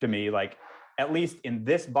to me. Like, at least in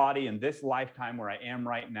this body, in this lifetime where I am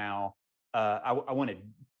right now, I want to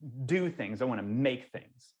do things. I want to make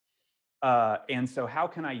things. And so, how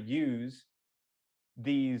can I use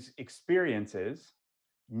these experiences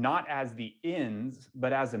not as the ends,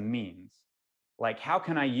 but as a means? Like, how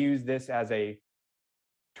can I use this as a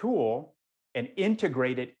tool and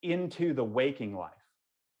integrate it into the waking life?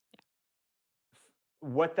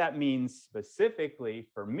 What that means specifically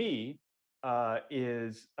for me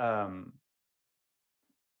is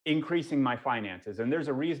increasing my finances. And there's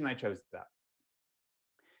a reason I chose that.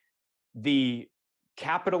 The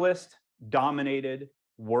capitalist dominated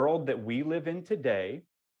world that we live in today,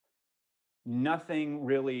 nothing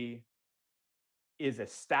really is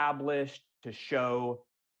established to show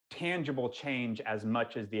tangible change as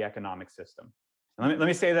much as the economic system. And let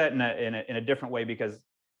me say that in a different way, because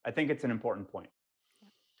I think it's an important point.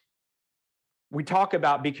 We talk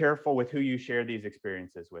about be careful with who you share these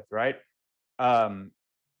experiences with, right? Um,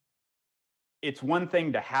 it's one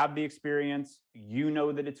thing to have the experience, you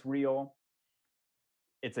know that it's real.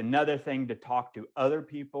 It's another thing to talk to other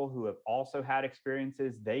people who have also had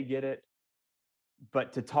experiences, they get it.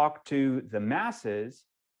 But to talk to the masses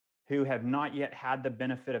who have not yet had the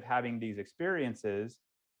benefit of having these experiences,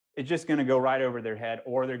 it's just going to go right over their head,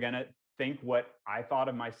 or they're going to think what I thought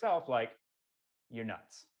of myself, like, you're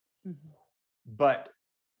nuts. Mm-hmm. But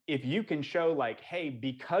if you can show like, hey,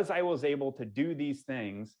 because I was able to do these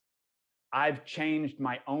things, I've changed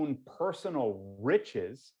my own personal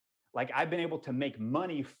riches. Like I've been able to make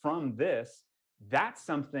money from this. That's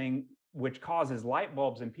something which causes light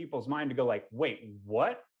bulbs in people's mind to go like, wait,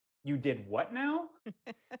 what? You did what now?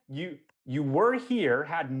 you were here,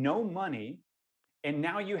 had no money, and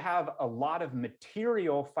now you have a lot of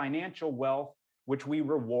material financial wealth, which we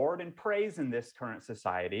reward and praise in this current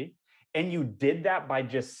society. And you did that by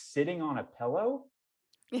just sitting on a pillow?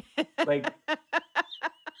 Like,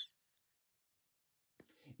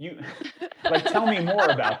 you like tell me more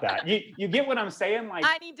about that. You get what I'm saying? Like,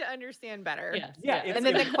 I need to understand better. Yes, yeah. yes. And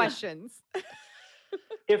then the questions.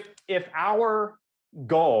 If our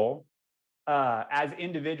goal as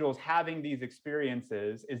individuals having these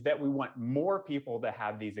experiences is that we want more people to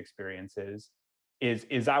have these experiences,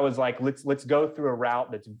 is I was like, let's go through a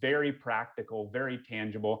route that's very practical, very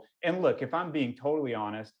tangible. And look, if I'm being totally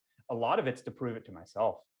honest, a lot of it's to prove it to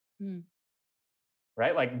myself. Mm.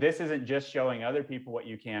 Right? Like this isn't just showing other people what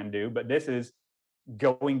you can do, but this is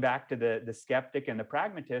going back to the skeptic and the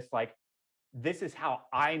pragmatist. Like, this is how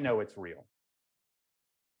I know it's real.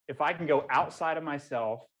 If I can go outside of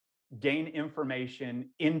myself, gain information,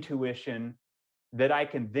 intuition that I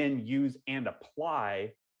can then use and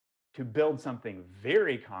apply to build something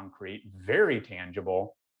very concrete, very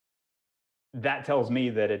tangible, that tells me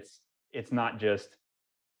that it's not just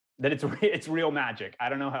that it's real magic. I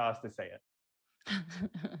don't know how else to say it.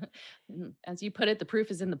 As you put it, the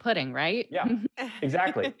proof is in the pudding, right? Yeah,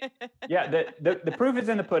 exactly. Yeah, the proof is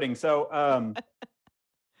in the pudding. So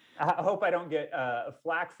I hope I don't get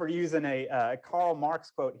flack for using a Karl Marx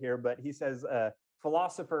quote here, but he says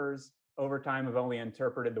philosophers over time have only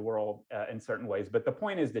interpreted the world in certain ways, but the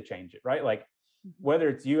point is to change it, right? Like whether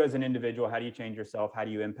it's you as an individual, how do you change yourself? How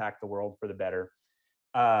do you impact the world for the better?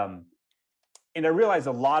 And I realize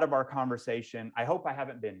a lot of our conversation, I hope I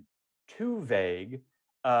haven't been too vague.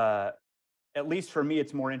 At least for me,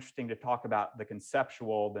 it's more interesting to talk about the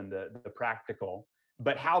conceptual than the practical.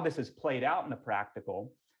 But how this is played out in the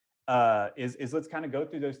practical is let's kind of go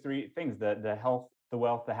through those three things: the health, the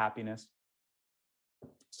wealth, the happiness.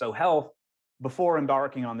 So health, before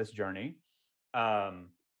embarking on this journey,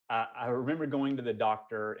 I remember going to the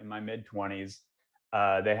doctor in my mid-20s.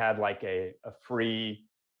 They had like a free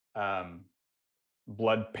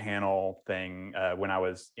blood panel thing when I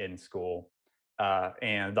was in school.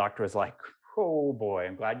 And the doctor was like, oh boy,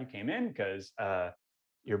 I'm glad you came in because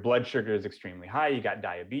your blood sugar is extremely high. You got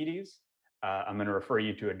diabetes. I'm going to refer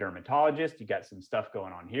you to a dermatologist. You got some stuff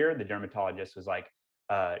going on here. The dermatologist was like,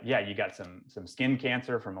 yeah, you got some skin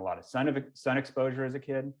cancer from a lot of sun exposure as a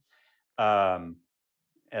kid.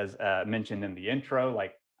 As mentioned in the intro,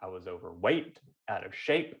 like I was overweight, out of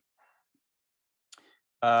shape.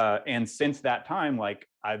 And since that time, like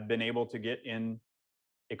I've been able to get in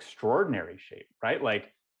extraordinary shape, right?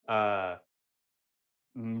 Like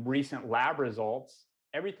recent lab results,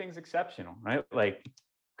 everything's exceptional, right? Like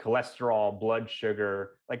cholesterol, blood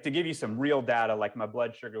sugar. Like to give you some real data, like my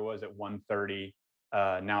blood sugar was at 130.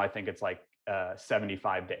 Now I think it's like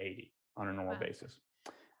 75 to 80 on a normal basis.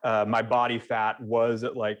 My body fat was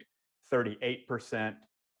at like 38%.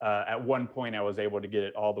 At one point, I was able to get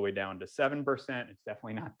it all the way down to 7%. It's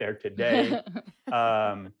definitely not there today.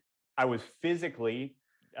 I was physically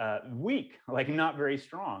weak, like not very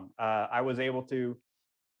strong. I was able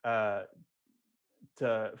uh,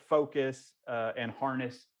 to focus and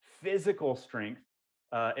harness physical strength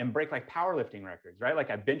and break like powerlifting records, right? Like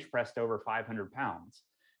I bench pressed over 500 pounds.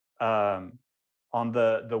 On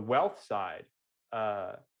the wealth side,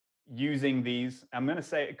 using these, I'm going to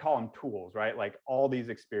say, call them tools, right? Like all these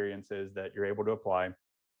experiences that you're able to apply,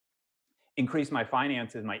 increase my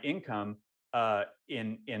finances, my income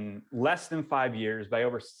in less than 5 years by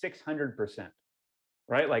over 600%,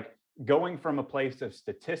 right? Like going from a place of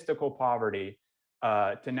statistical poverty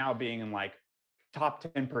to now being in like top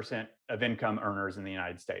 10% of income earners in the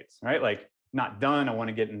United States, right? Like not done. I want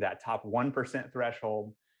to get in that top 1%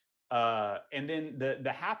 threshold. And then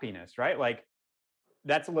the happiness, right? Like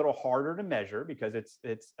that's a little harder to measure because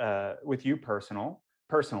it's with you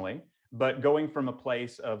personally, but going from a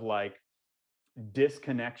place of like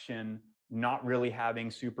disconnection, not really having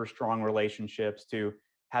super strong relationships to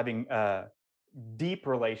having deep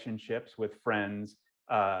relationships with friends,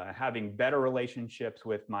 having better relationships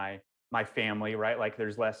with my family, right? Like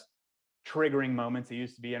there's less triggering moments. It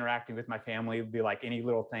used to be interacting with my family, it would be like any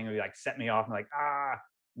little thing would be like set me off and like,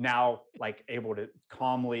 now like able to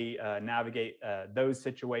calmly navigate those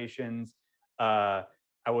situations. I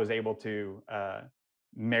was able to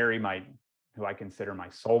marry who I consider my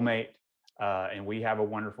soulmate, and we have a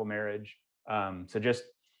wonderful marriage. So just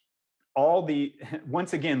all the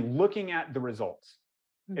once again looking at the results.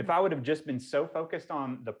 If I would have just been so focused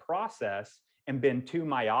on the process and been too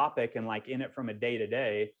myopic and like in it from a day to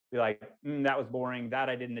day, be like, that was boring, that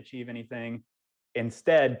I didn't achieve anything.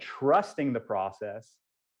 Instead, trusting the process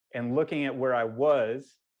and looking at where I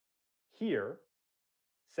was here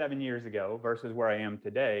 7 years ago versus where I am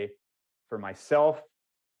today, for myself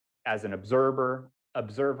as an observer,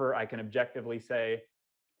 I can objectively say,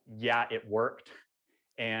 yeah, it worked.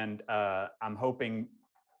 And I'm hoping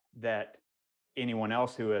that anyone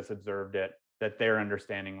else who has observed it, that they're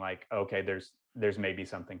understanding like, okay, there's maybe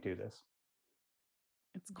something to this.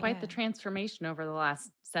 It's quite the Yeah. transformation over the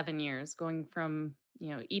last 7 years, going from,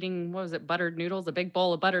 eating, what was it, buttered noodles, a big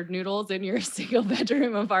bowl of buttered noodles in your single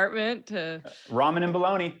bedroom apartment to Ramen and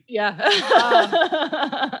bologna.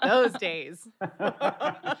 Those days.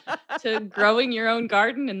 to growing your own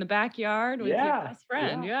garden in the backyard with your Yeah, best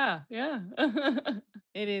friend. yeah. Yeah.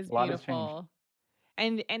 It is A lot has changed. beautiful.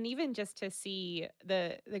 And even just to see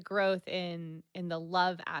the growth in the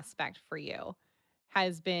love aspect for you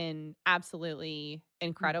has been absolutely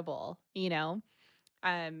incredible, you know?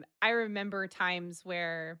 I remember times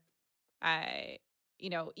where I,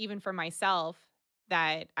 even for myself,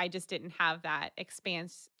 that I just didn't have that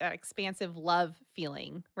expansive love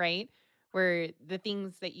feeling, right? Where the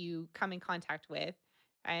things that you come in contact with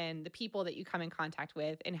and the people that you come in contact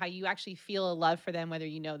with and how you actually feel a love for them whether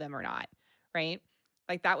you know them or not, right?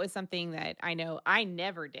 Like that was something that I know I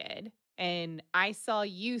never did, and I saw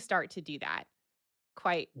you start to do that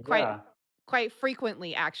quite quite Yeah. quite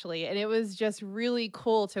frequently actually, and it was just really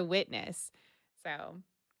cool to witness. So,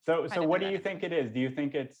 So kind of what throw do that you in there. think it is? Do you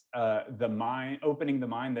think it's the mind, opening the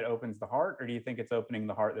mind that opens the heart, or do you think it's opening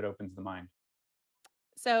the heart that opens the mind?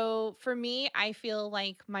 So for me, I feel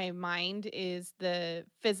like my mind is the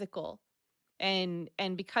physical, and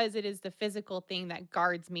because it is the physical thing that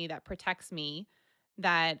guards me, that protects me,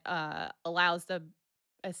 that allows the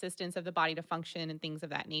assistance of the body to function and things of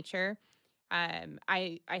that nature.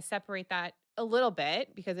 I separate that a little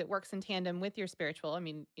bit because it works in tandem with your spiritual. I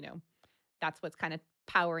mean, that's what's kind of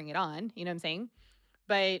powering it on. You know what I'm saying?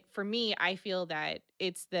 But for me, I feel that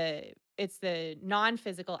it's the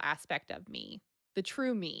non-physical aspect of me, the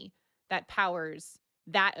true me that powers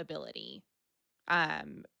that ability.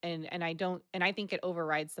 And I don't and I think it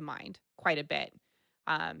overrides the mind quite a bit.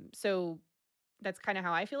 So that's kind of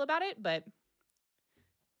how I feel about it, but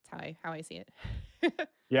it's how I see it.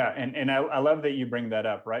 Yeah, and I love that you bring that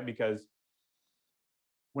up, right? Because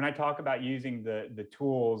when I talk about using the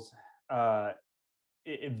tools, uh,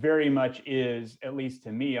 it very much is, at least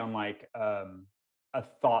to me, on like a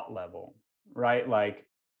thought level, right? Like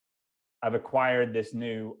I've acquired this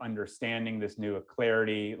new understanding, this new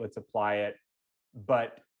clarity. Let's apply it.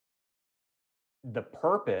 But the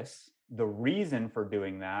purpose, the reason for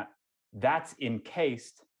doing that, that's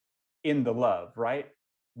encased in the love, right?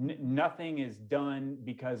 Nothing is done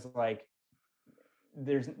because like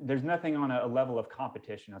there's nothing on a level of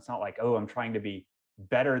competition. It's not like, oh, I'm trying to be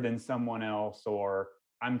better than someone else, or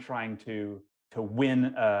I'm trying to win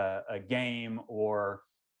a game, or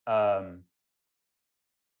um,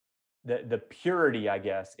 the purity, I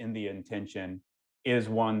guess, in the intention is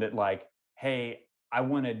one that like, hey, I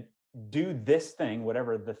want to do this thing,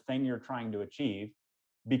 whatever the thing you're trying to achieve,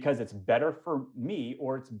 because it's better for me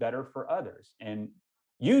or it's better for others. And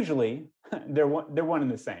usually they're one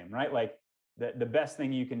and the same, right? Like the best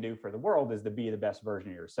thing you can do for the world is to be the best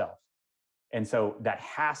version of yourself. And so that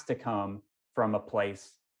has to come from a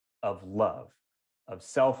place of love, of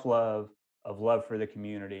self-love, of love for the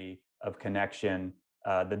community, of connection.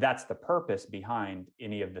 That's the purpose behind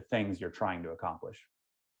any of the things you're trying to accomplish.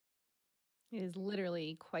 It is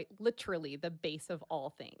literally, quite literally, the base of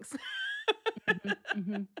all things. Mhm,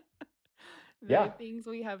 mhm. The Yeah, things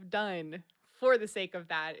we have done for the sake of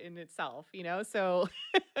that in itself, you know? So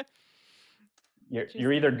you're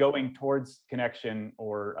either interesting. going towards connection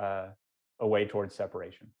or away towards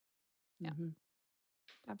separation. Yeah, Mhm.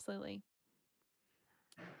 absolutely.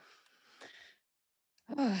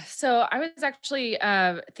 So I was actually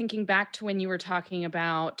thinking back to when you were talking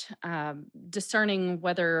about discerning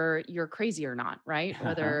whether you're crazy or not, right?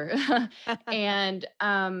 Whether and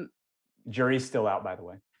Jury's still out, by the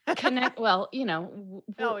way. connect. Well,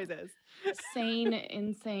 It always is. sane,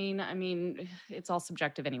 insane. I mean, it's all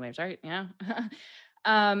subjective, anyways, right? Yeah.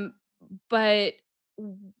 um, but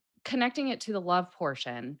w- connecting it to the love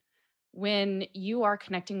portion, when you are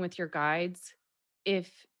connecting with your guides,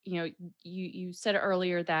 if you said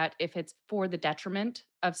earlier that if it's for the detriment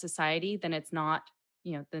of society, then it's not,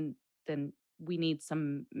 then we need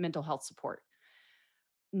some mental health support.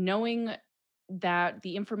 Knowing that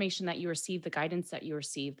the information that you receive, the guidance that you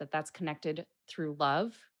receive, that's connected through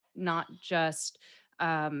love, not just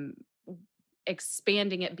um,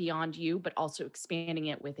 expanding it beyond you, but also expanding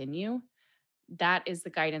it within you. That is the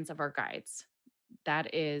guidance of our guides.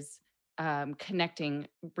 That is connecting,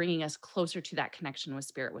 bringing us closer to that connection with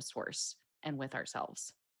spirit, with source, and with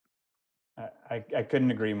ourselves. I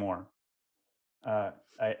couldn't agree more. Uh,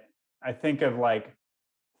 I I think of like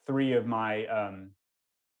three of my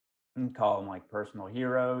you can call them like personal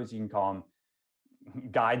heroes. You can call them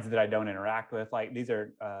guides that I don't interact with. Like these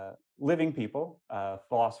are living people,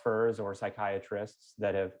 philosophers or psychiatrists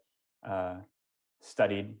that have uh,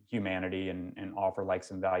 studied humanity and offer like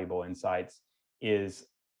some valuable insights. Is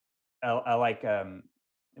I like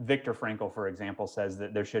Viktor Frankl, for example, says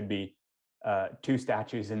that there should be two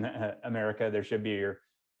statues in America. There should be your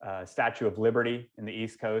Statue of Liberty in the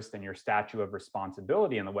East Coast and your Statue of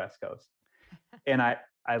Responsibility in the West Coast. And I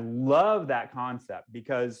love that concept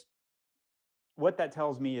because what that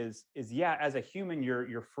tells me is yeah, as a human,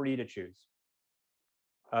 you're free to choose.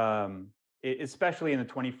 Especially in the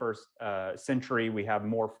 21st century, we have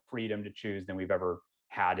more freedom to choose than we've ever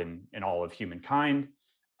had in all of humankind.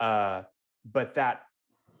 Uh, but that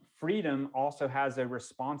freedom also has a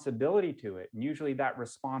responsibility to it. And usually that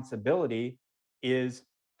responsibility is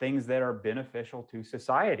things that are beneficial to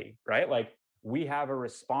society, right? Like we have a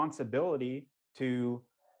responsibility to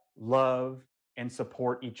love and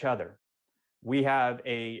support each other. We have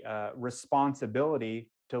a responsibility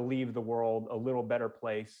to leave the world a little better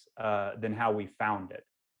place than how we found it.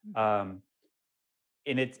 Um,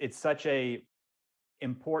 and it's such a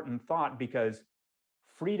important thought because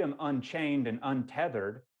freedom unchained and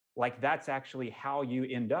untethered, like that's actually how you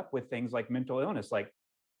end up with things like mental illness. Like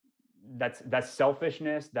that's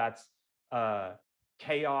selfishness, that's uh,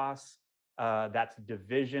 chaos, that's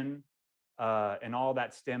division, and all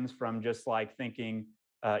that stems from just like thinking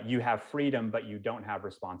you have freedom but you don't have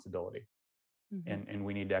responsibility, Mhm. and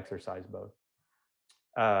we need to exercise both.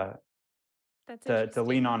 Uh, That's to lean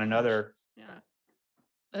interesting. on another, Yeah.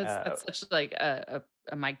 uh, That's such like a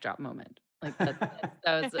mic drop moment. Like that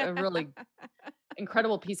was a really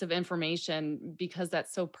incredible piece of information because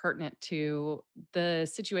that's so pertinent to the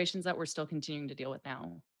situations that we're still continuing to deal with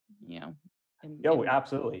now. You know, oh, in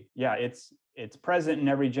absolutely, yeah. It's present in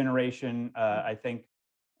every generation. I think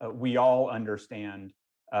we all understand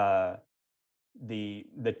uh, the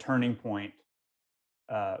turning point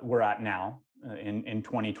we're at now, in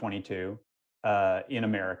 2022 in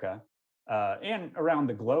America and around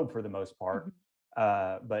the globe for the most part.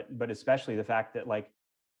 But especially the fact that like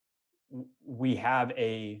we have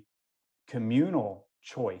a communal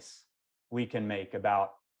choice we can make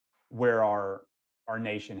about where our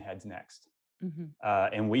nation heads next.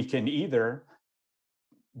 And we can either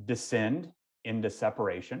descend into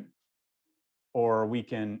separation or we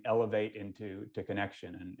can elevate into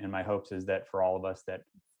connection. And my hopes is that for all of us that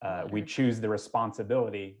we choose the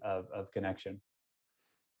responsibility of connection.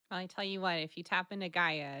 Well, I tell you what, if you tap into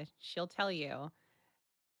Gaia, she'll tell you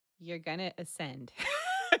you're gonna ascend.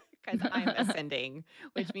 Because I'm ascending,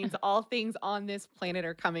 which means all things on this planet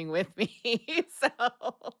are coming with me. So,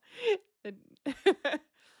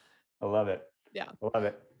 I love it. yeah. I love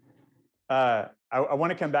it. I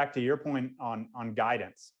want to come back to your point on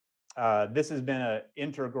guidance. This has been an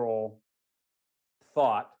integral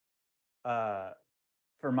thought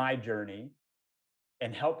for my journey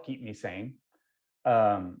and help keep me sane.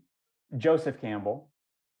 Joseph Campbell,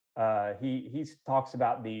 he talks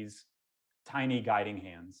about these tiny guiding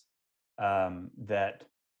hands that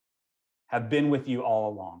have been with you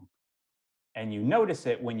all along. And you notice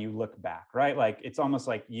it when you look back, right? Like it's almost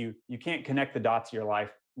like you can't connect the dots of your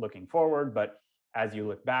life looking forward, but as you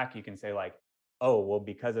look back, you can say like, oh, well,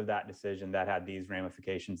 because of that decision, that had these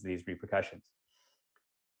ramifications, these repercussions.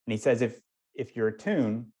 And he says, if you're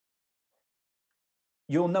attuned,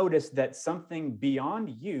 you'll notice that something beyond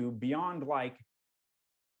you, beyond like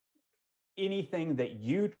anything that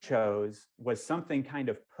you chose, was something kind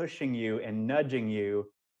of pushing you and nudging you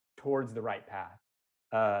towards the right path.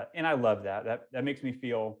 And I love that. That makes me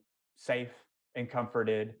feel safe and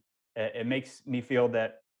comforted. It makes me feel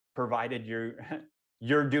that provided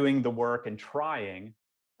you're doing the work and trying,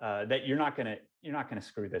 that you're not gonna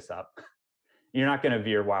screw this up. You're not gonna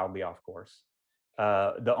veer wildly off course.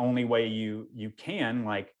 The only way you can,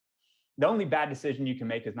 like, the only bad decision you can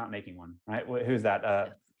make is not making one, right? Who's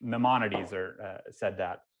that? Maimonides said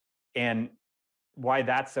that. And why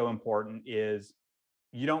that's so important is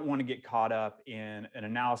you don't want to get caught up in an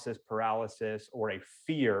analysis paralysis or a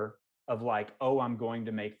fear of like, oh, I'm going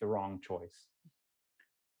to make the wrong choice.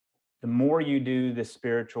 The more you do the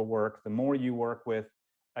spiritual work, the more you work with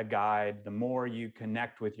a guide, the more you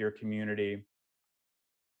connect with your community,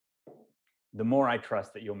 the more I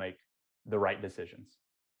trust that you'll make the right decisions.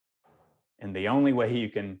 And the only way you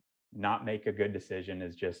can not make a good decision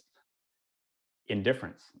is just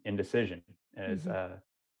indifference, indecision.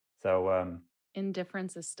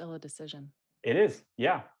 Indifference is still a decision. It is.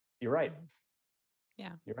 Yeah, you're right.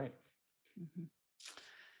 Yeah, you're right.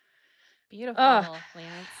 Beautiful, Lance.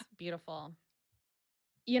 Beautiful.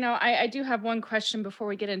 You know, I do have one question before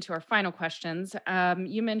we get into our final questions.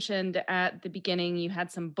 You mentioned at the beginning you had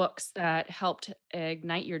some books that helped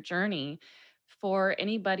ignite your journey. For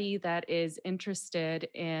anybody that is interested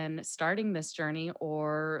in starting this journey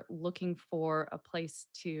or looking for a place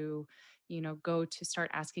to, go to start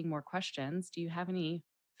asking more questions, do you have any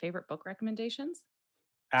favorite book recommendations?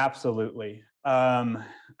 Absolutely.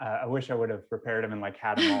 I wish I would have prepared them and like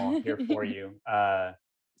had them all here for you.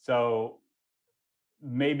 So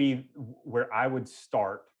maybe where I would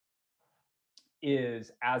start is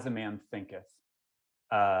As a Man Thinketh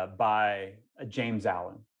by James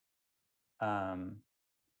Allen.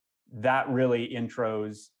 That really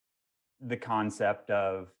intros the concept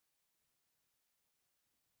of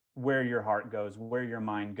where your heart goes, where your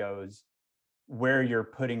mind goes, where you're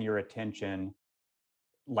putting your attention,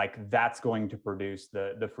 like that's going to produce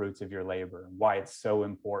the fruits of your labor, why it's so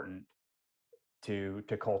important to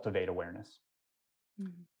cultivate awareness.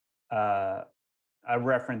 I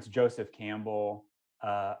referenced Joseph Campbell.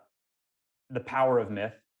 The Power of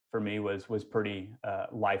Myth for me was pretty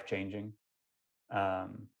life-changing,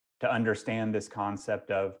 to understand this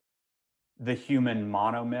concept of the human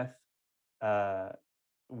monomyth,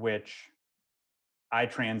 which I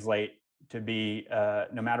translate to be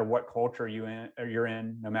no matter what culture you're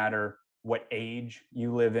in, no matter what age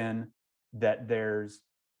you live in, that there's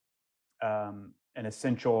an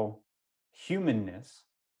essential humanness,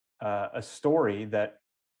 a story that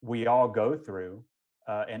we all go through,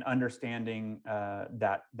 and understanding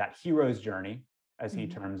that hero's journey, as he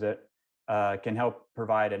terms it, can help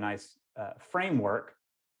provide a nice framework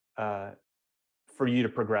for you to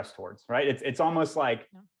progress towards. Right? It's almost like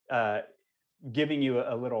giving you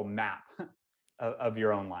a little map of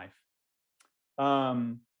your own life.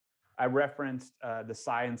 I referenced The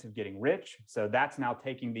Science of Getting Rich. So that's now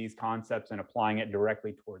taking these concepts and applying it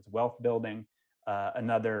directly towards wealth building.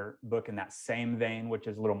 Another book in that same vein, which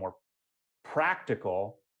is a little more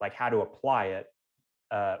practical, like how to apply it,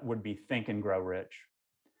 would be Think and Grow Rich.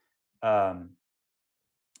 Um,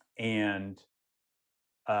 and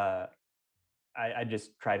uh, I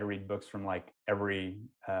just try to read books from like every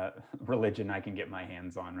religion I can get my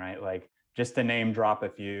hands on, right? Like just to name drop a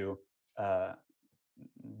few, uh,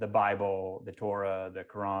 the Bible, the Torah, the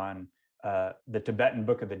Quran, the Tibetan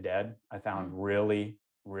Book of the Dead, I found Mm. really,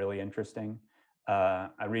 really interesting.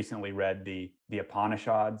 I recently read the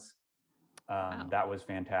Upanishads. Wow. That was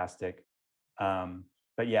fantastic.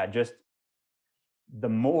 But yeah, just the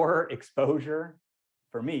more exposure,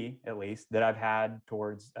 for me at least, that I've had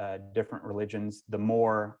towards different religions, the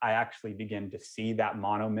more I actually begin to see that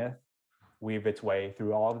monomyth weave its way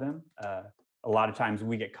through all of them. A lot of times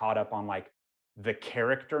we get caught up on like the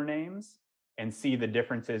character names and see the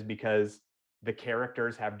differences because the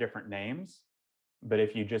characters have different names. But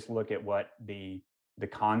if you just look at what the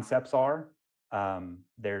concepts are,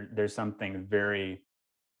 there's something very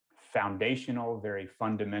foundational, very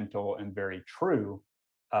fundamental, and very true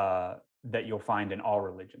that you'll find in all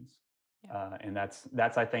religions. Yeah. And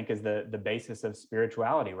that's I think is the basis of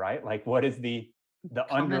spirituality, right? Like, what is the Common,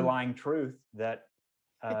 underlying truth that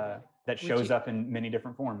that would you, shows up in many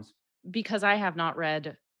different forms? because I have not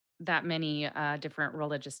read that many different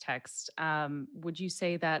religious texts, would you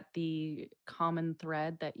say that the common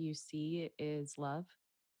thread that you see is love?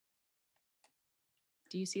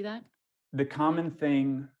 Do you see that? The common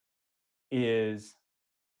thing is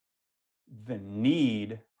the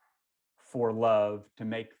need for love to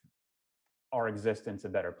make our existence a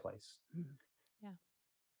better place. Mm. Yeah.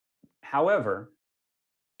 However,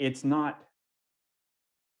 it's not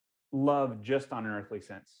love just on an earthly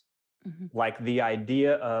sense. Mhm. Like the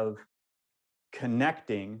idea of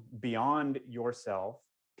connecting beyond yourself,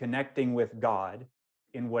 connecting with God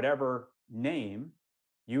in whatever name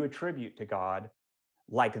you attribute to God,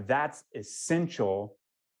 like that's essential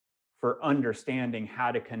for understanding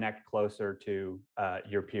how to connect closer to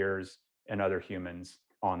your peers and other humans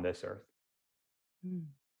on this earth. Mm.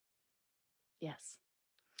 Yes.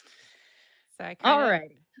 So I kind All of,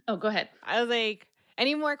 right. Oh, go ahead. I was like,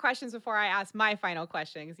 any more questions before I ask my final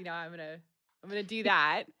question? Because I'm gonna do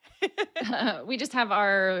that. We just have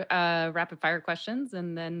our rapid fire questions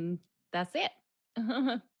and then that's it.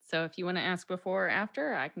 So if you want to ask before or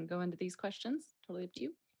after, I can go into these questions. Totally up to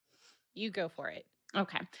you. You go for it.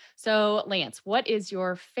 Okay. So, Lance, what is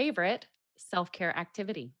your favorite self care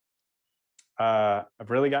activity? I've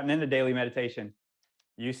really gotten into daily meditation.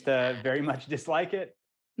 Used to very much dislike it.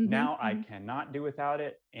 Now I Mhm. cannot do without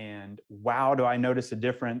it. And wow, do I notice a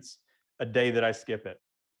difference a day that I skip it.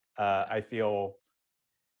 I feel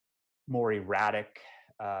more erratic,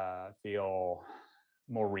 feel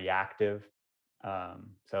more reactive.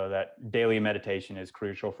 So that daily meditation is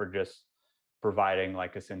crucial for just providing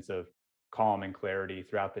like a sense of calm and clarity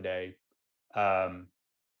throughout the day. Um,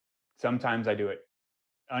 Sometimes I do it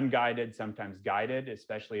unguided, sometimes guided,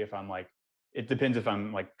 especially if I'm like, it depends if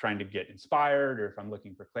I'm like trying to get inspired or if I'm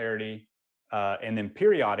looking for clarity. And then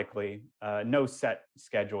periodically, no set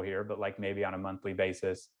schedule here, but like maybe on a monthly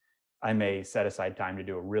basis, I may set aside time to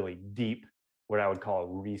do a really deep, what I would call a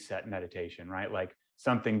reset meditation, right? Like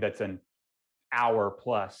something that's an hour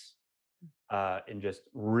plus, and just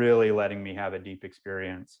really letting me have a deep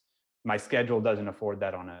experience. My schedule doesn't afford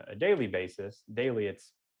that on a daily basis. Daily,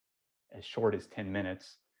 it's as short as 10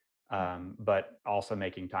 minutes, but also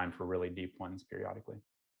making time for really deep ones periodically.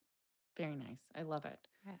 Very nice. I love it.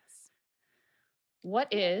 Yes.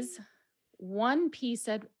 What is one piece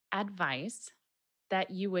of advice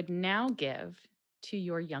that you would now give to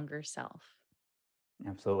your younger self?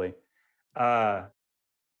 Absolutely. Uh,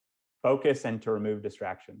 Focus and to remove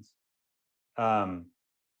distractions. Um,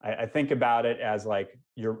 I think about it as like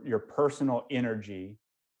your personal energy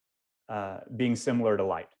being similar to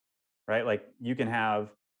light, right? Like you can have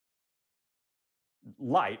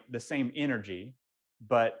light, the same energy,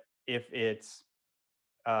 but if it's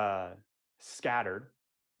uh, scattered,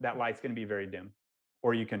 that light's going to be very dim.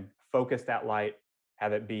 Or you can focus that light,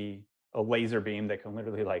 have it be a laser beam that can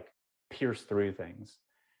literally like pierce through things.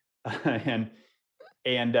 and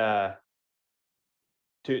and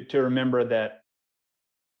to remember that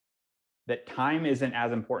time isn't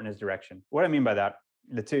as important as direction. What I mean by that,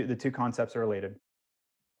 the two concepts are related.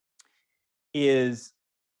 Is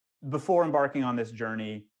before embarking on this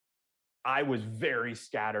journey, I was very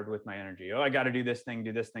scattered with my energy. Oh, I got to do this thing,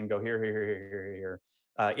 go here, here, here, here, here.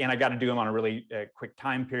 And I got to do them on a really quick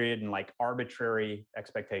time period and like arbitrary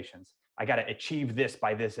expectations. I got to achieve this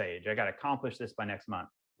by this age. I got to accomplish this by next month.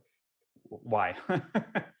 Why?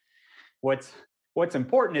 what's What's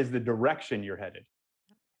important is the direction you're headed.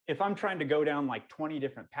 If I'm trying to go down like 20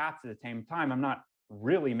 different paths at the same time, I'm not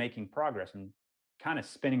really making progress. I'm kind of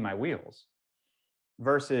spinning my wheels.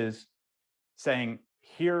 versus saying,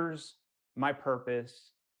 here's my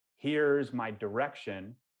purpose, here's my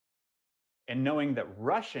direction, and knowing that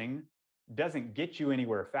rushing doesn't get you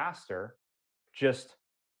anywhere faster, just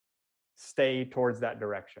stay towards that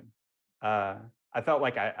direction. I felt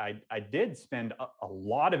like I did spend a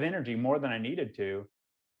lot of energy, more than I needed to,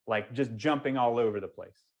 like just jumping all over the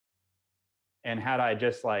place. And had I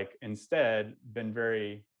just like instead been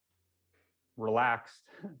very relaxed,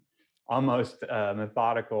 almost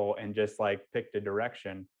methodical, and just like picked a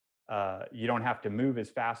direction, you don't have to move as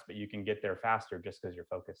fast, but you can get there faster just because you're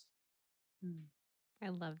focused. Mm, I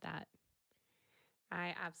love that.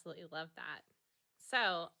 I absolutely love that.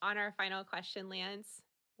 So, on our final question, Lance,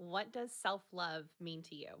 what does self love mean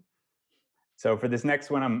to you? So for this next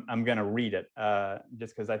one, I'm going to read it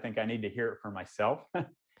just because I think I need to hear it for myself.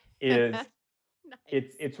 Is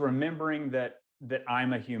Nice. it's remembering that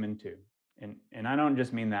I'm a human too, and I don't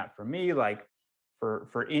just mean that for me, like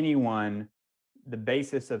for anyone. The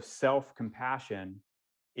basis of self compassion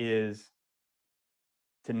is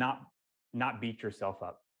to not beat yourself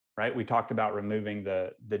up, right? We talked about removing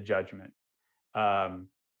the judgment,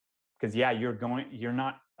 because yeah, you're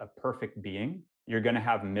not a perfect being. You're going to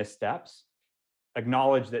have missteps.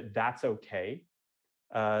 Acknowledge that that's okay.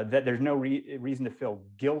 That there's no reason to feel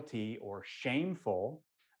guilty or shameful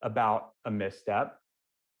about a misstep,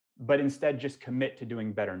 but instead just commit to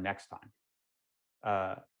doing better next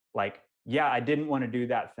time. Like, yeah, I didn't want to do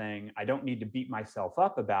that thing. I don't need to beat myself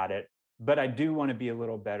up about it, but I do want to be a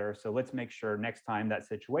little better. So let's make sure next time that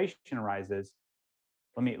situation arises,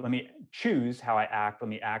 let me choose how I act. Let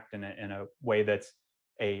me act in a way that's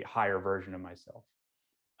a higher version of myself.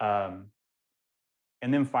 Um,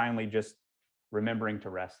 and then finally, just remembering to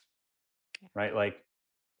rest, Yeah. right? Like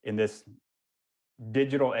in this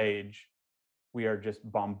digital age, we are just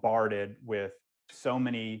bombarded with so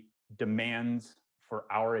many demands for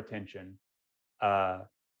our attention, uh,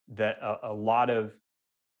 that a lot of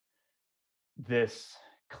this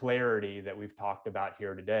clarity that we've talked about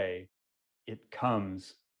here today, it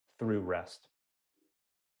comes through rest.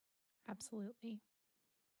 Absolutely.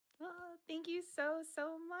 Oh, thank you so,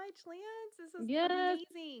 so much, Lance. This is Yes,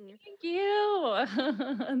 amazing. thank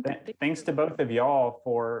you. Thanks to both of y'all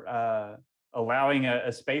for allowing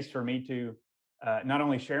a space for me to not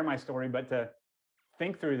only share my story, but to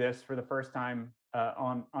think through this for the first time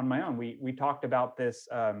on my own. We talked about this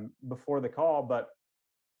before the call, but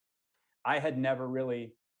I had never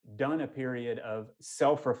really done a period of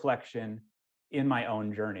self-reflection in my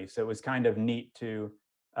own journey. So it was kind of neat to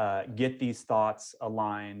get these thoughts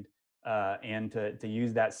aligned, and to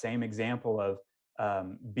use that same example of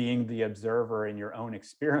being the observer in your own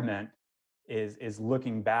experiment, is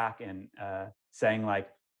looking back and saying like,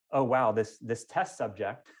 oh wow, this test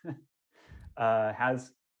subject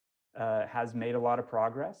has made a lot of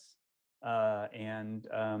progress, and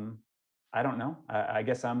I don't know. I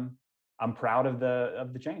guess I'm proud of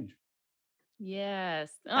the change.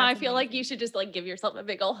 Yes. Oh, I That's feel like you amazing. should just like give yourself a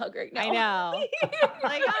big old hug right I now. know.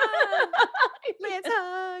 Like, ah, Lance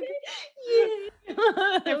hug. Yay.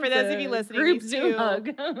 And for those of you The listening, group Zoom hug.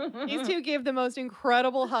 these two give the most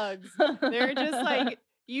incredible hugs. They're just like,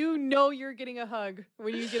 you know, you're getting a hug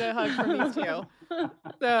when you get a hug from these two.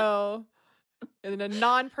 So, in a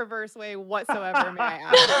non-perverse way whatsoever, may I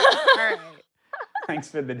add. All right. Thanks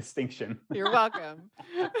for the distinction. You're welcome.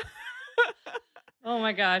 Oh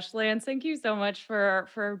my gosh, Lance, thank you so much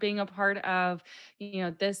for being a part of,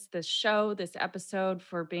 this show, this episode,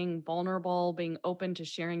 for being vulnerable, being open to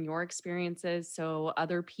sharing your experiences so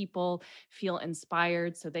other people feel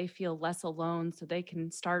inspired, so they feel less alone, so they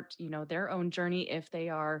can start, their own journey if they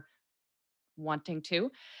are wanting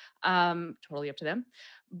to. Totally up to them.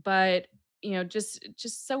 But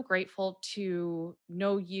just so grateful to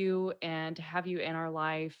know you and to have you in our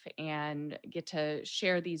life and get to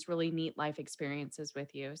share these really neat life experiences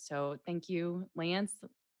with you. So thank you, Lance,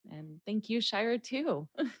 and thank you, Shira, too.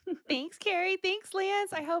 Thanks, Carrie. Thanks,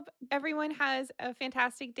 Lance. I hope everyone has a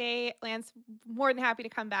fantastic day. Lance, more than happy to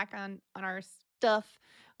come back on our stuff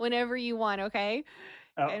whenever you want, okay?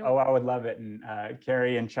 And I would love it. And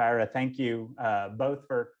Carrie and Shira, thank you both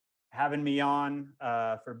for having me on,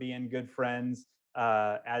 for being good friends.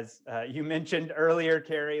 As you mentioned earlier,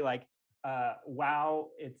 Carrie, like, wow,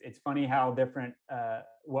 it's funny how different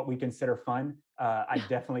what we consider fun. I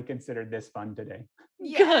definitely considered this fun today.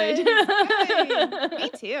 yes, Good. good. Me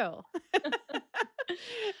too.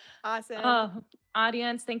 Awesome.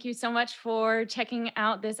 Audience, thank you so much for checking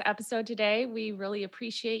out this episode today. We really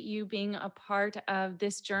appreciate you being a part of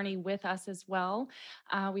this journey with us as well.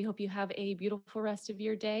 We hope you have a beautiful rest of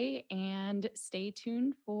your day and stay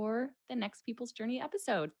tuned for the next People's Journey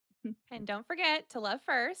episode. And don't forget to love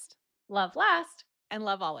first Love last. and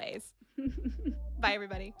love always. Bye,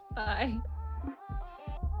 everybody. Bye.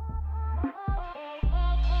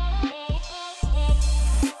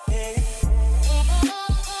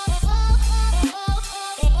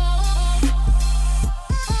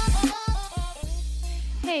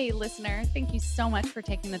 Hey, listener, thank you so much for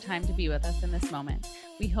taking the time to be with us in this moment.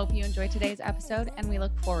 We hope you enjoyed today's episode, and we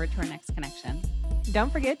look forward to our next connection.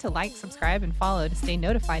 Don't forget to like, subscribe, and follow to stay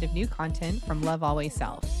notified of new content from Love Always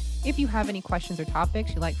Self. If you have any questions or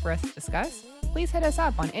topics you'd like for us to discuss, please hit us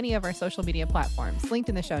up on any of our social media platforms linked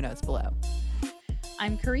in the show notes below.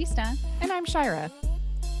 I'm Karista, And I'm Shira.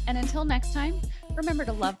 and until next time, remember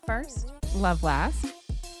to love first Love last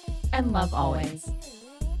and love always.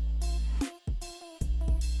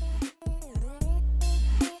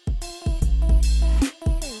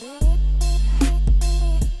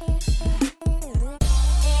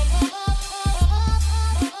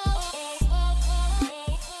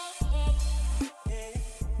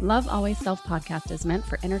 Love Always Self podcast is meant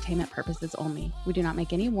for entertainment purposes only. We do not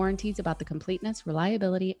make any warranties about the completeness,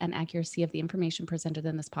 reliability, and accuracy of the information presented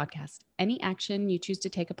in this podcast. Any action you choose to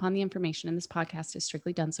take upon the information in this podcast is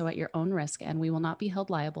strictly done so at your own risk, and we will not be held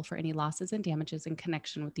liable for any losses and damages in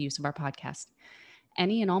connection with the use of our podcast.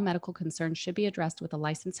 Any and all medical concerns should be addressed with a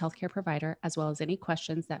licensed healthcare provider, as well as any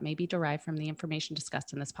questions that may be derived from the information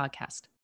discussed in this podcast.